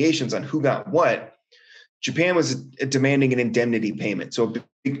negotiations on who got what, Japan was demanding an indemnity payment. So a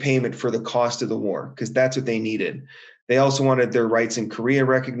big payment for the cost of the war, because that's what they needed. They also wanted their rights in Korea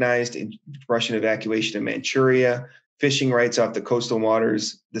recognized, in Russian evacuation of Manchuria, fishing rights off the coastal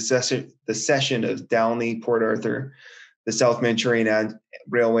waters, the cession of Dalny, Port Arthur, the South Manchurian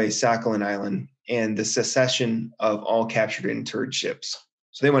Railway, Sakhalin Island, and the secession of all captured and interred ships.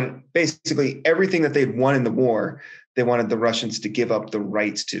 So they wanted basically everything that they'd won in the war, they wanted the Russians to give up the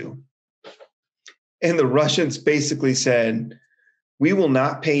rights to. And the Russians basically said, we will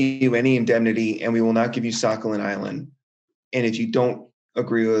not pay you any indemnity and we will not give you Sakhalin Island. And if you don't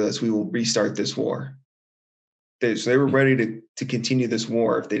agree with us, we will restart this war. So they were ready to continue this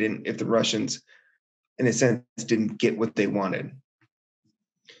war if the Russians, in a sense, didn't get what they wanted.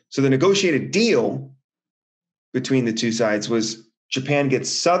 So the negotiated deal between the two sides was Japan gets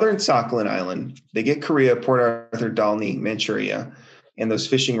southern Sakhalin Island, they get Korea, Port Arthur, Dalny, Manchuria, and those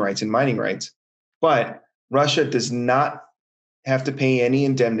fishing rights and mining rights. But Russia does not have to pay any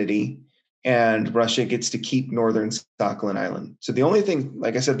indemnity, and Russia gets to keep northern Sakhalin Island. So the only thing,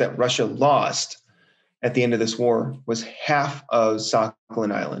 like I said, that Russia lost at the end of this war was half of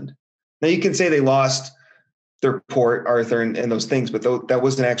Sakhalin Island. Now you can say they lost their Port Arthur and those things, but that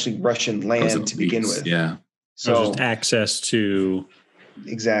wasn't actually Russian land to begin with. Yeah. So just access to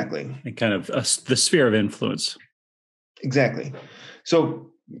exactly and kind of the sphere of influence. Exactly.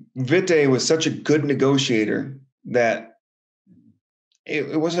 So Witte was such a good negotiator that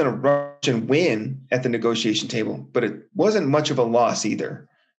it wasn't a Russian win at the negotiation table, but it wasn't much of a loss either.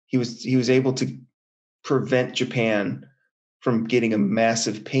 He was able to prevent Japan from getting a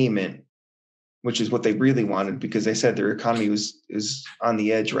massive payment, which is what they really wanted, because they said their economy is on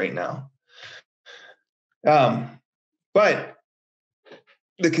the edge right now. But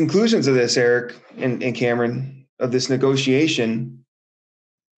the conclusions of this, Eric and Cameron, of this negotiation,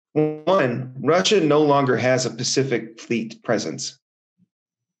 one, Russia no longer has a Pacific fleet presence.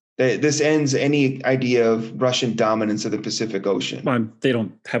 This ends any idea of Russian dominance of the Pacific Ocean. Well, they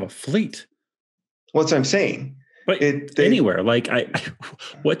don't have a fleet. What's what I'm saying? But anywhere, like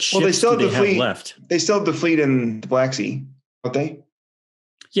what ships do they have left? They still have the fleet in the Black Sea, don't they?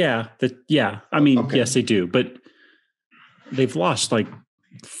 Yeah, I mean, okay. Yes, they do, but they've lost like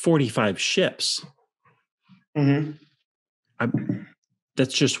 45 ships. Mm-hmm.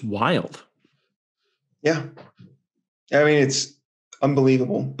 That's just wild. Yeah, I mean it's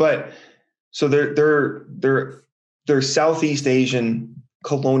unbelievable. But so their Southeast Asian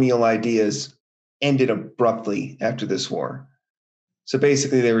colonial ideas ended abruptly after this war. So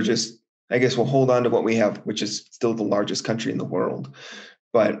basically they were just, I guess we'll hold on to what we have, which is still the largest country in the world.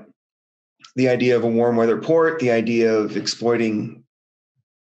 But the idea of a warm weather port, the idea of exploiting,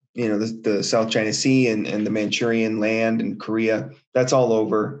 the South China Sea and the Manchurian land and Korea, that's all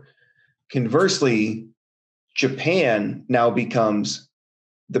over. Conversely, Japan now becomes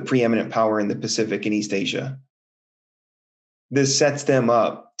the preeminent power in the Pacific and East Asia. This sets them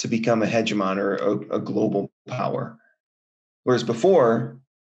up to become a hegemon or a global power. Whereas before,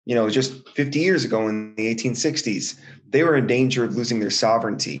 just 50 years ago in the 1860s, they were in danger of losing their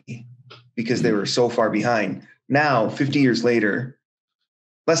sovereignty because they were so far behind. Now, 50 years later,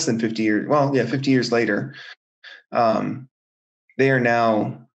 less than 50 years, 50 years later, they are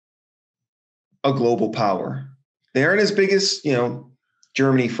now a global power. They aren't as big as,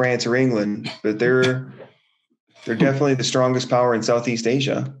 Germany, France, or England, but they're They're definitely the strongest power in Southeast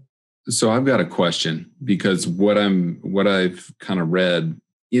Asia. So I've got a question, because what I've kind of read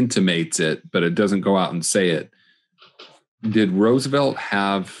intimates it, but it doesn't go out and say it. Did Roosevelt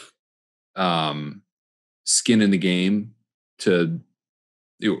have skin in the game?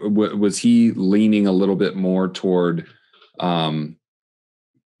 Was he leaning a little bit more toward, I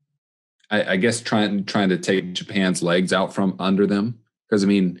guess, trying to take Japan's legs out from under them? Because I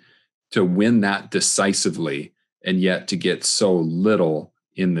mean, to win that decisively and yet to get so little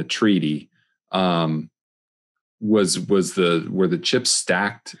in the treaty, were the chips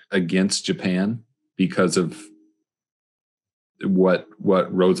stacked against Japan because of what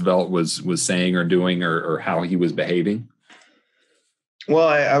Roosevelt was saying or doing, or how he was behaving? Well,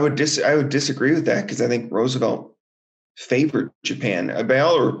 I would disagree with that, because I think Roosevelt favored Japan. By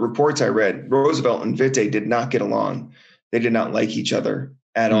all the reports I read, Roosevelt and Witte did not get along. They did not like each other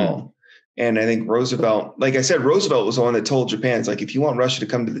at all. And I think Roosevelt, like I said, Roosevelt was the one that told Japan, it's like, if you want Russia to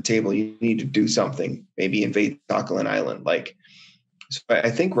come to the table, you need to do something, maybe invade Sakhalin Island. So I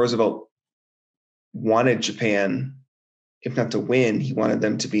think Roosevelt wanted Japan, if not to win, he wanted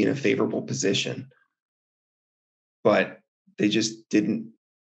them to be in a favorable position. But they just didn't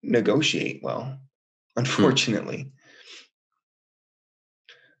negotiate well, unfortunately.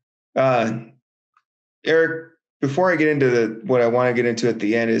 Eric, before I get into what I want to get into at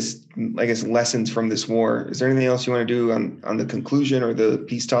the end is, I guess, lessons from this war. Is there anything else you want to do on the conclusion or the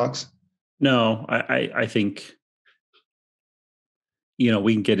peace talks? No, I think,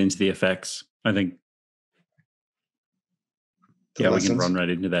 we can get into the effects. I think, we can run right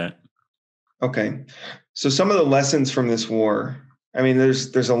into that. Okay. So some of the lessons from this war, I mean,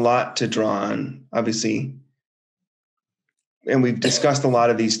 there's a lot to draw on, obviously. And we've discussed a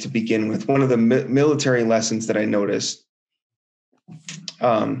lot of these to begin with. One of the military lessons that I noticed,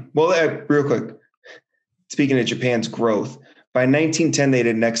 real quick, speaking of Japan's growth, by 1910, they had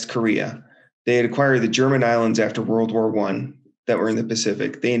annexed Korea. They had acquired the German islands after World War I that were in the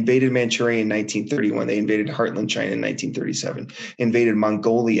Pacific. They invaded Manchuria in 1931. They invaded Heartland, China in 1937, invaded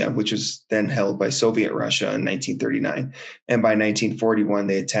Mongolia, which was then held by Soviet Russia in 1939. And by 1941,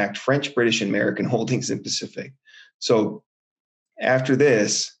 they attacked French, British, and American holdings in Pacific. So after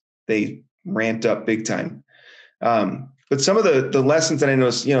this, they ramped up big time. But some of the lessons that I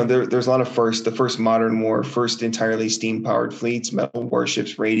noticed, there's a lot of firsts. The first modern war, first entirely steam-powered fleets, metal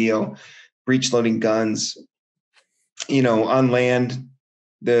warships, radio, breech-loading guns. On land,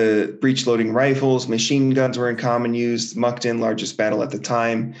 the breech-loading rifles, machine guns were in common use. Mukden, largest battle at the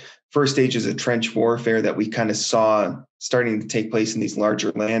time. First stages of trench warfare that we kind of saw starting to take place in these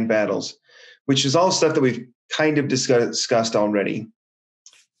larger land battles, which is all stuff that we've kind of discussed already.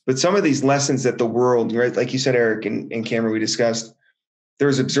 But some of these lessons that the world, right, like you said, Eric and Cameron, we discussed,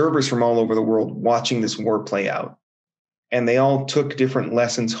 there's observers from all over the world watching this war play out. And they all took different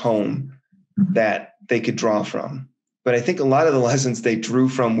lessons home that they could draw from. But I think a lot of the lessons they drew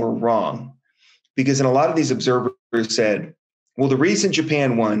from were wrong, because in a lot of these observers said, well, the reason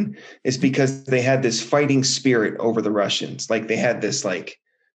Japan won is because they had this fighting spirit over the Russians. Like they had this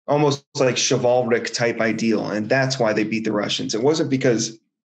almost like chivalric type ideal. And that's why they beat the Russians. It wasn't because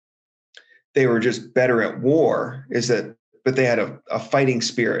they were just better at war, but they had a fighting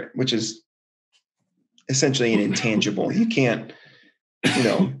spirit, which is essentially an intangible. You can't,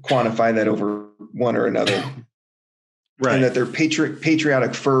 quantify that over one or another. Right. And that their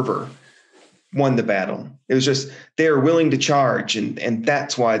patriotic fervor won the battle. It was just, they were willing to charge. And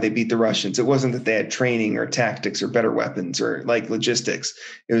that's why they beat the Russians. It wasn't that they had training or tactics or better weapons or logistics.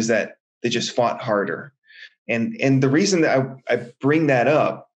 It was that they just fought harder. And the reason that I bring that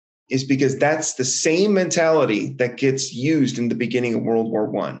up is because that's the same mentality that gets used in the beginning of World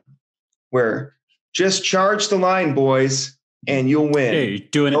War I, where just charge the line, boys, and you'll win. Yeah, you're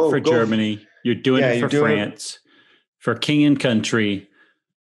doing it for Germany. You're doing it for France, for king and country.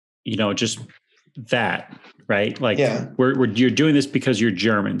 Just that, right? You're doing this because you're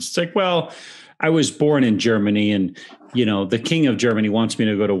Germans. It's like, well, I was born in Germany, and the king of Germany wants me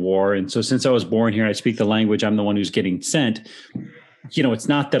to go to war, and so since I was born here, I speak the language. I'm the one who's getting sent. It's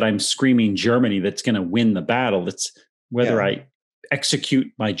not that I'm screaming Germany that's going to win the battle. It's whether I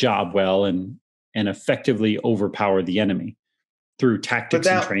execute my job well and effectively overpower the enemy through tactics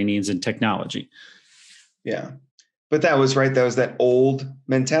and trainings and technology. Yeah. But that was right. That was that old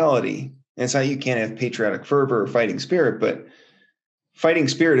mentality. And it's not, you can't have patriotic fervor or fighting spirit, but fighting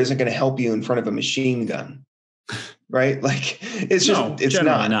spirit isn't going to help you in front of a machine gun. Right? It's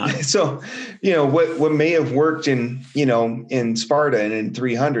not. So, what may have worked in Sparta and in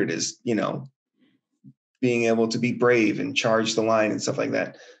 300 is, being able to be brave and charge the line and stuff like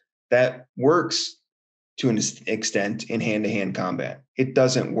that. That works to an extent in hand-to-hand combat. It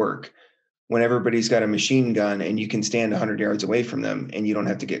doesn't work when everybody's got a machine gun and you can stand 100 yards away from them and you don't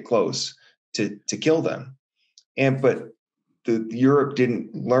have to get close to kill them. But Europe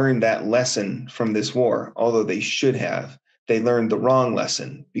didn't learn that lesson from this war, although they should have. They learned the wrong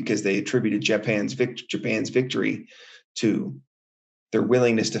lesson because they attributed Japan's victory to their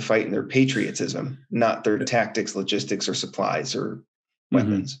willingness to fight and their patriotism, not their tactics, logistics, or supplies or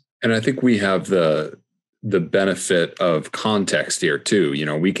weapons. And I think we have the benefit of context here too. You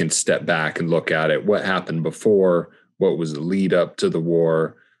know, we can step back and look at it. What happened before? What was the lead up to the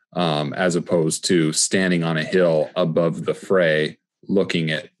war? As opposed to standing on a hill above the fray, looking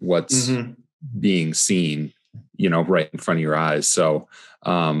at what's being seen, you know, right in front of your eyes. So,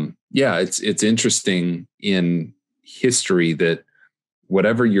 it's interesting in history that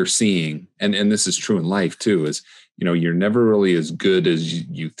whatever you're seeing, and this is true in life too, is, you know, you're never really as good as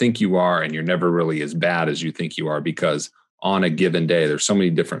you think you are, and you're never really as bad as you think you are, because on a given day, there's so many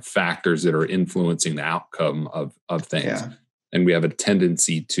different factors that are influencing the outcome of things. Yeah. And we have a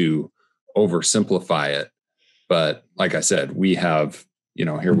tendency to oversimplify it. But like I said, we have, you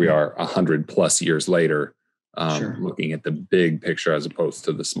know, here we are 100+ years later, looking at the big picture as opposed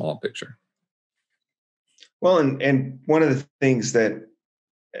to the small picture. Well, and one of the things that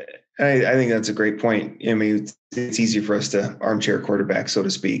I think that's a great point. I mean, it's easy for us to armchair quarterback, so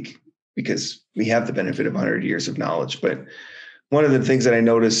to speak, because we have the benefit of 100 years of knowledge. But one of the things that I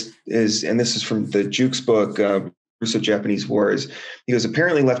noticed is, and this is from the Jukes book, Russo-Japanese War, is he was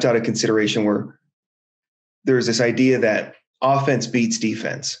apparently left out of consideration where there's this idea that offense beats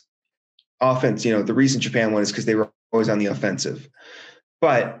defense. Offense, you know, the reason Japan won is because they were always on the offensive.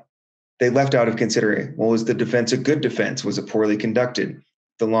 But they left out of considering, well, was the defense a good defense? Was it poorly conducted?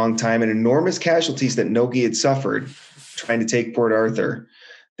 The long time and enormous casualties that Nogi had suffered trying to take Port Arthur,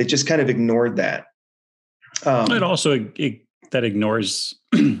 they just kind of ignored that. It also that ignores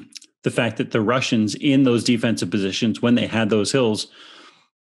the fact that the Russians in those defensive positions, when they had those hills,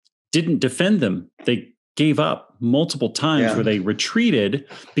 didn't defend them. They gave up multiple times where they retreated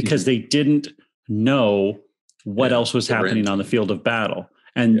because they didn't know what else was happening on the field of battle.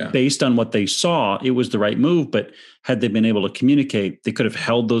 And based on what they saw, it was the right move. But had they been able to communicate, they could have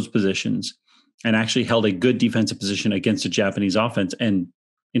held those positions and actually held a good defensive position against a Japanese offense and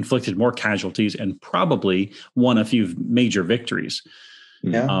inflicted more casualties and probably won a few major victories.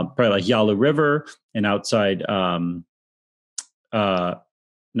 Yeah. Probably like Yalu River and outside Nanshan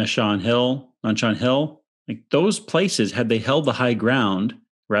Hill. Like those places, had they held the high ground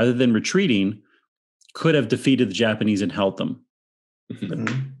rather than retreating, could have defeated the Japanese and held them.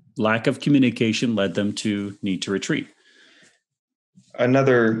 Lack of communication led them to need to retreat.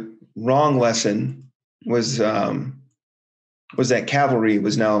 Another wrong lesson was that cavalry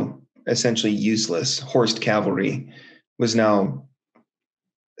was now essentially useless. Horsed cavalry was now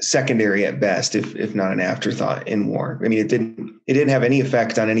secondary at best, if not an afterthought in war. I mean, it didn't have any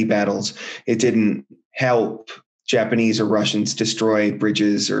effect on any battles. It didn't help Japanese or Russians destroy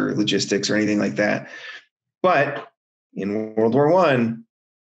bridges or logistics or anything like that. But in World War I,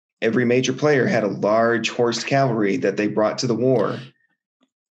 every major player had a large horsed cavalry that they brought to the war.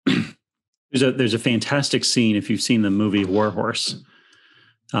 There's a fantastic scene if you've seen the movie War Horse.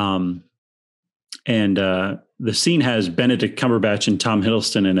 The scene has Benedict Cumberbatch and Tom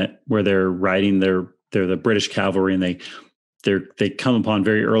Hiddleston in it, where they're riding they're the British cavalry, and they come upon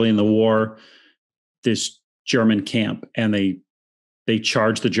very early in the war this German camp, and they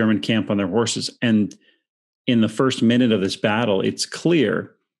charge the German camp on their horses. And in the first minute of this battle, it's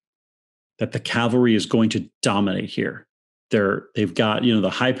clear that the cavalry is going to dominate here. They've got, the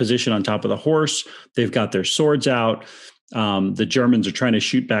high position on top of the horse. They've got their swords out. The Germans are trying to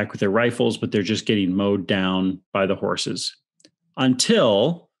shoot back with their rifles, but they're just getting mowed down by the horses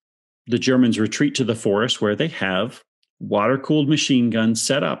until the Germans retreat to the forest, where they have water-cooled machine guns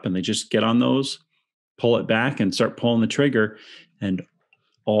set up, and they just get on those, pull it back, and start pulling the trigger. And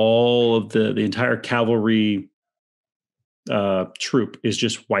all of the entire cavalry troop is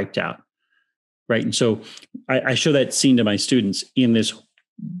just wiped out. Right. And so I show that scene to my students. In this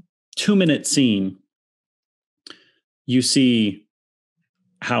 2-minute scene, you see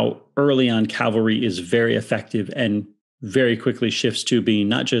how early on cavalry is very effective and very quickly shifts to being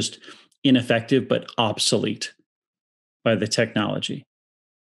not just ineffective, but obsolete by the technology.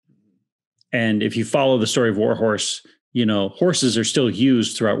 And if you follow the story of War Horse, horses are still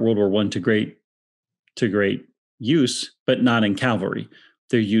used throughout World War I to great use, but not in cavalry.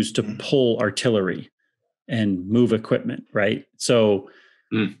 They're used to pull artillery and move equipment, right? So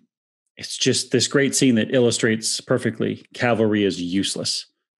it's just this great scene that illustrates perfectly cavalry is useless.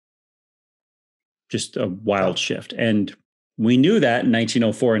 just a wild shift. And we knew that in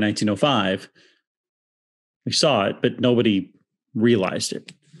 1904 and 1905. We saw it, but nobody realized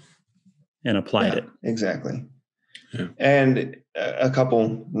it and applied it. Exactly. Yeah. And a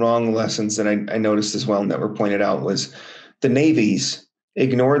couple wrong lessons that I noticed as well and that were pointed out was the navies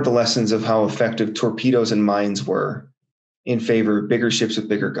ignored the lessons of how effective torpedoes and mines were in favor of bigger ships with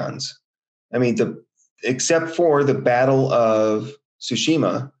bigger guns. I mean, except for the Battle of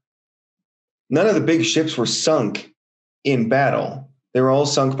Tsushima, none of the big ships were sunk in battle. They were all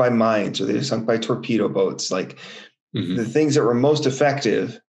sunk by mines or they were sunk by torpedo boats. Like the things that were most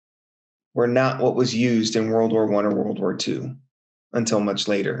effective were not what was used in World War I or World War II until much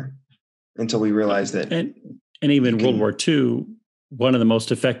later, until we realized that. And even World War II, one of the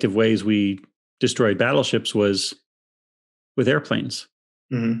most effective ways we destroyed battleships was with airplanes,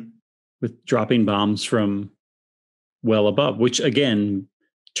 with dropping bombs from well above, which again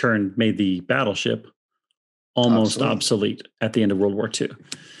made the battleship almost obsolete at the end of World War II.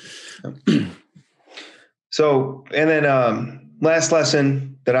 So, and then last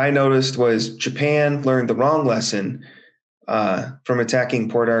lesson that I noticed was Japan learned the wrong lesson from attacking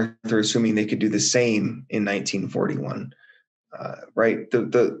Port Arthur, assuming they could do the same in 1941. Right,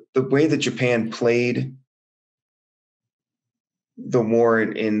 the way that Japan played the war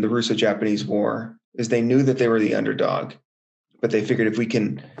in the Russo-Japanese War is they knew that they were the underdog, but they figured if we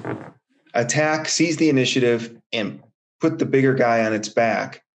can attack, seize the initiative, and put the bigger guy on its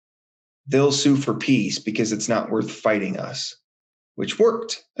back, they'll sue for peace because it's not worth fighting us, which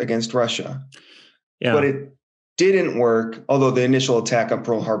worked against Russia. Yeah. But it didn't work, although the initial attack on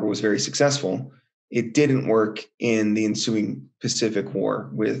Pearl Harbor was very successful. It didn't work in the ensuing Pacific War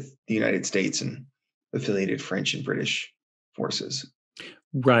with the United States and affiliated French and British forces.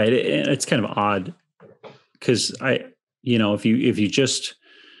 Right. It's kind of odd because if you just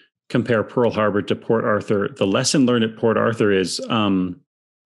compare Pearl Harbor to Port Arthur, the lesson learned at Port Arthur is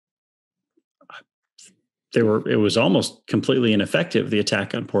it was almost completely ineffective, the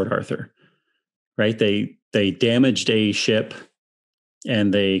attack on Port Arthur. Right. They damaged a ship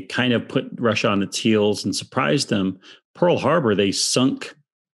and they kind of put Russia on its heels and surprised them. Pearl Harbor, they sunk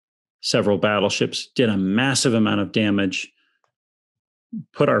several battleships, did a massive amount of damage,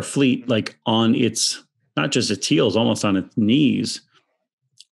 put our fleet like on its, not just its heels, almost on its knees.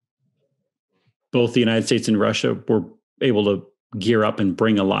 Both the United States and Russia were able to gear up and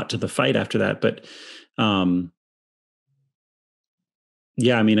bring a lot to the fight after that. But I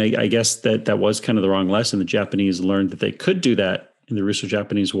guess that was kind of the wrong lesson. The Japanese learned that they could do that in the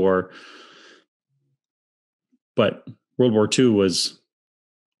Russo-Japanese War. But World War II was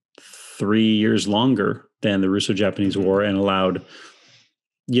 3 years longer than the Russo-Japanese War and allowed,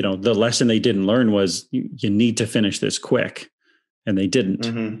 the lesson they didn't learn was you need to finish this quick. And they didn't.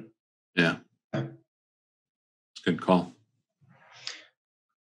 Mm-hmm. Yeah. It's a good call.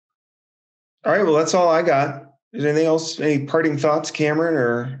 All right. Well, that's all I got. Is there anything else? Any parting thoughts, Cameron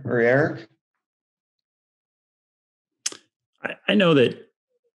or Eric? I know that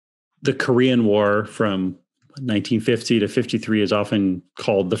the Korean War from 1950 to 53 is often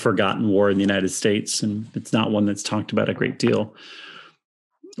called the forgotten war in the United States, and it's not one that's talked about a great deal.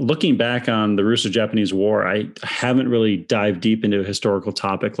 Looking back on the Russo-Japanese War, I haven't really dived deep into a historical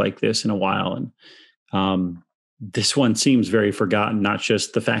topic like this in a while. And this one seems very forgotten, not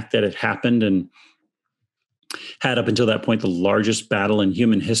just the fact that it happened and had up until that point the largest battle in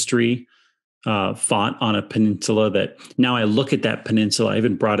human history, fought on a peninsula that now I look at that peninsula. I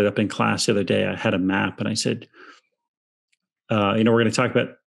even brought it up in class the other day. I had a map and I said, we're going to talk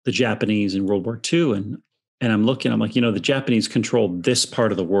about the Japanese in World War II. And I'm looking, I'm like, the Japanese controlled this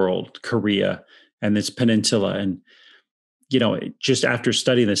part of the world, Korea and this peninsula. And, just after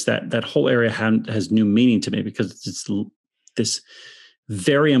studying this, that whole area has new meaning to me because it's this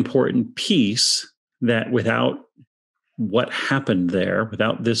very important piece that without what happened there,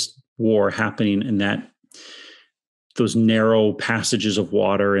 without this war happening in those narrow passages of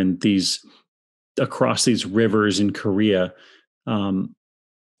water and across these rivers in Korea, a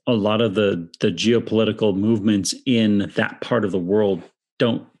lot of the geopolitical movements in that part of the world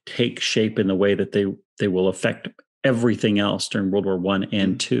don't take shape in the way that they will affect everything else during World War I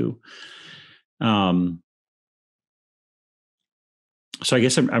and II. So I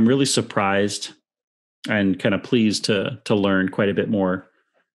guess I'm really surprised and kind of pleased to learn quite a bit more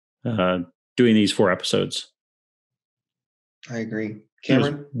doing these 4 episodes. I agree.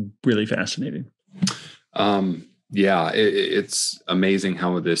 Cameron? Really fascinating. It's amazing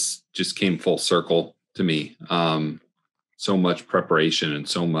how this just came full circle to me. So much preparation and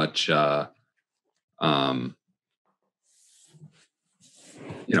so much,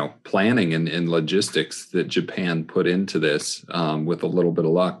 planning and logistics that Japan put into this, with a little bit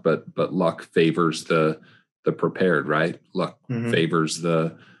of luck, but luck favors the prepared, right? Luck favors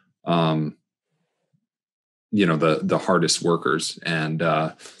the hardest workers, and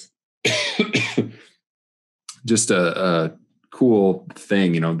just a cool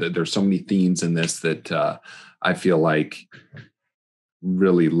thing, there's so many themes in this that I feel like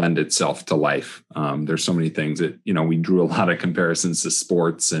really lend itself to life. There's so many things that, we drew a lot of comparisons to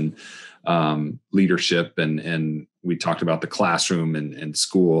sports and leadership, and we talked about the classroom and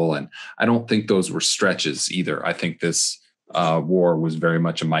school. And I don't think those were stretches either. I think this war was very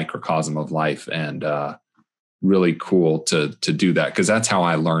much a microcosm of life, and really cool to do that, because that's how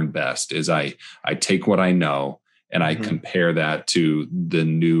I learn best. Is I take what I know and I compare that to the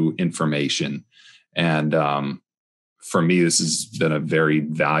new information. And for me, this has been a very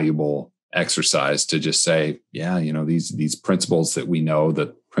valuable exercise to just say, these principles that we know,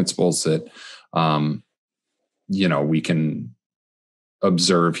 the principles that, we can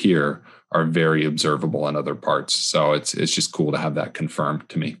observe here are very observable in other parts. So it's just cool to have that confirmed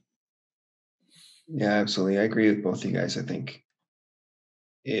to me. Yeah, absolutely. I agree with both of you guys. I think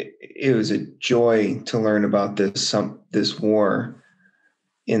it was a joy to learn about this war,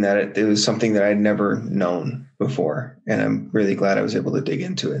 in that it was something that I'd never known before. And I'm really glad I was able to dig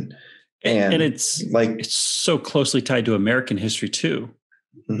into it. And it's so closely tied to American history too.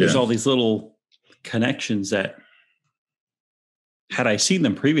 There's all these little connections that, had I seen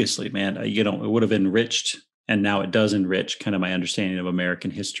them previously, man, it would have enriched, and now it does enrich kind of my understanding of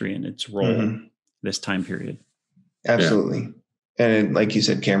American history and its role this time period. Absolutely. Yeah. And like you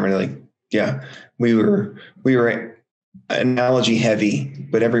said, Cameron, we were analogy heavy,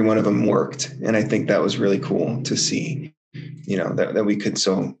 but every one of them worked. And I think that was really cool to see, that we could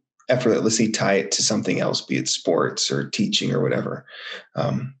so effortlessly tie it to something else, be it sports or teaching or whatever.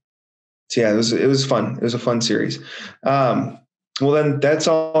 It was fun. It was a fun series. Well, then that's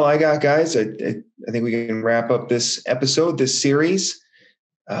all I got, guys. I think we can wrap up this episode, this series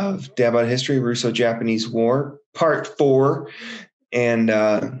of Dad Bod History, Russo-Japanese War, Part 4.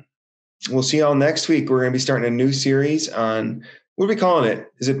 And we'll see y'all next week. We're going to be starting a new series on, what are we calling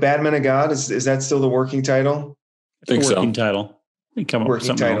it? Is it Bad Men of God? Is that still the working title? I think so. Working title. We can come up with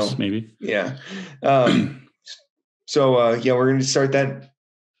something else, maybe. Yeah. We're going to start that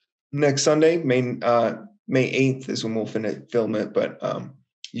next Sunday. May 8th is when we'll film it, but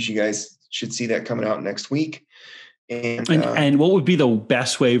you guys should see that coming out next week. And what would be the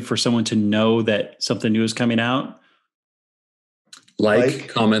best way for someone to know that something new is coming out? Like,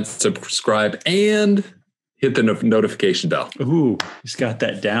 comment, subscribe, and hit the notification bell. Ooh, he's got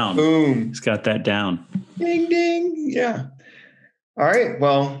that down. Boom. He's got that down. Ding, ding. Yeah. All right.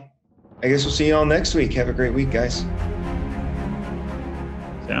 Well, I guess we'll see you all next week. Have a great week, guys.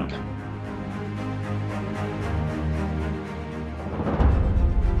 Sound.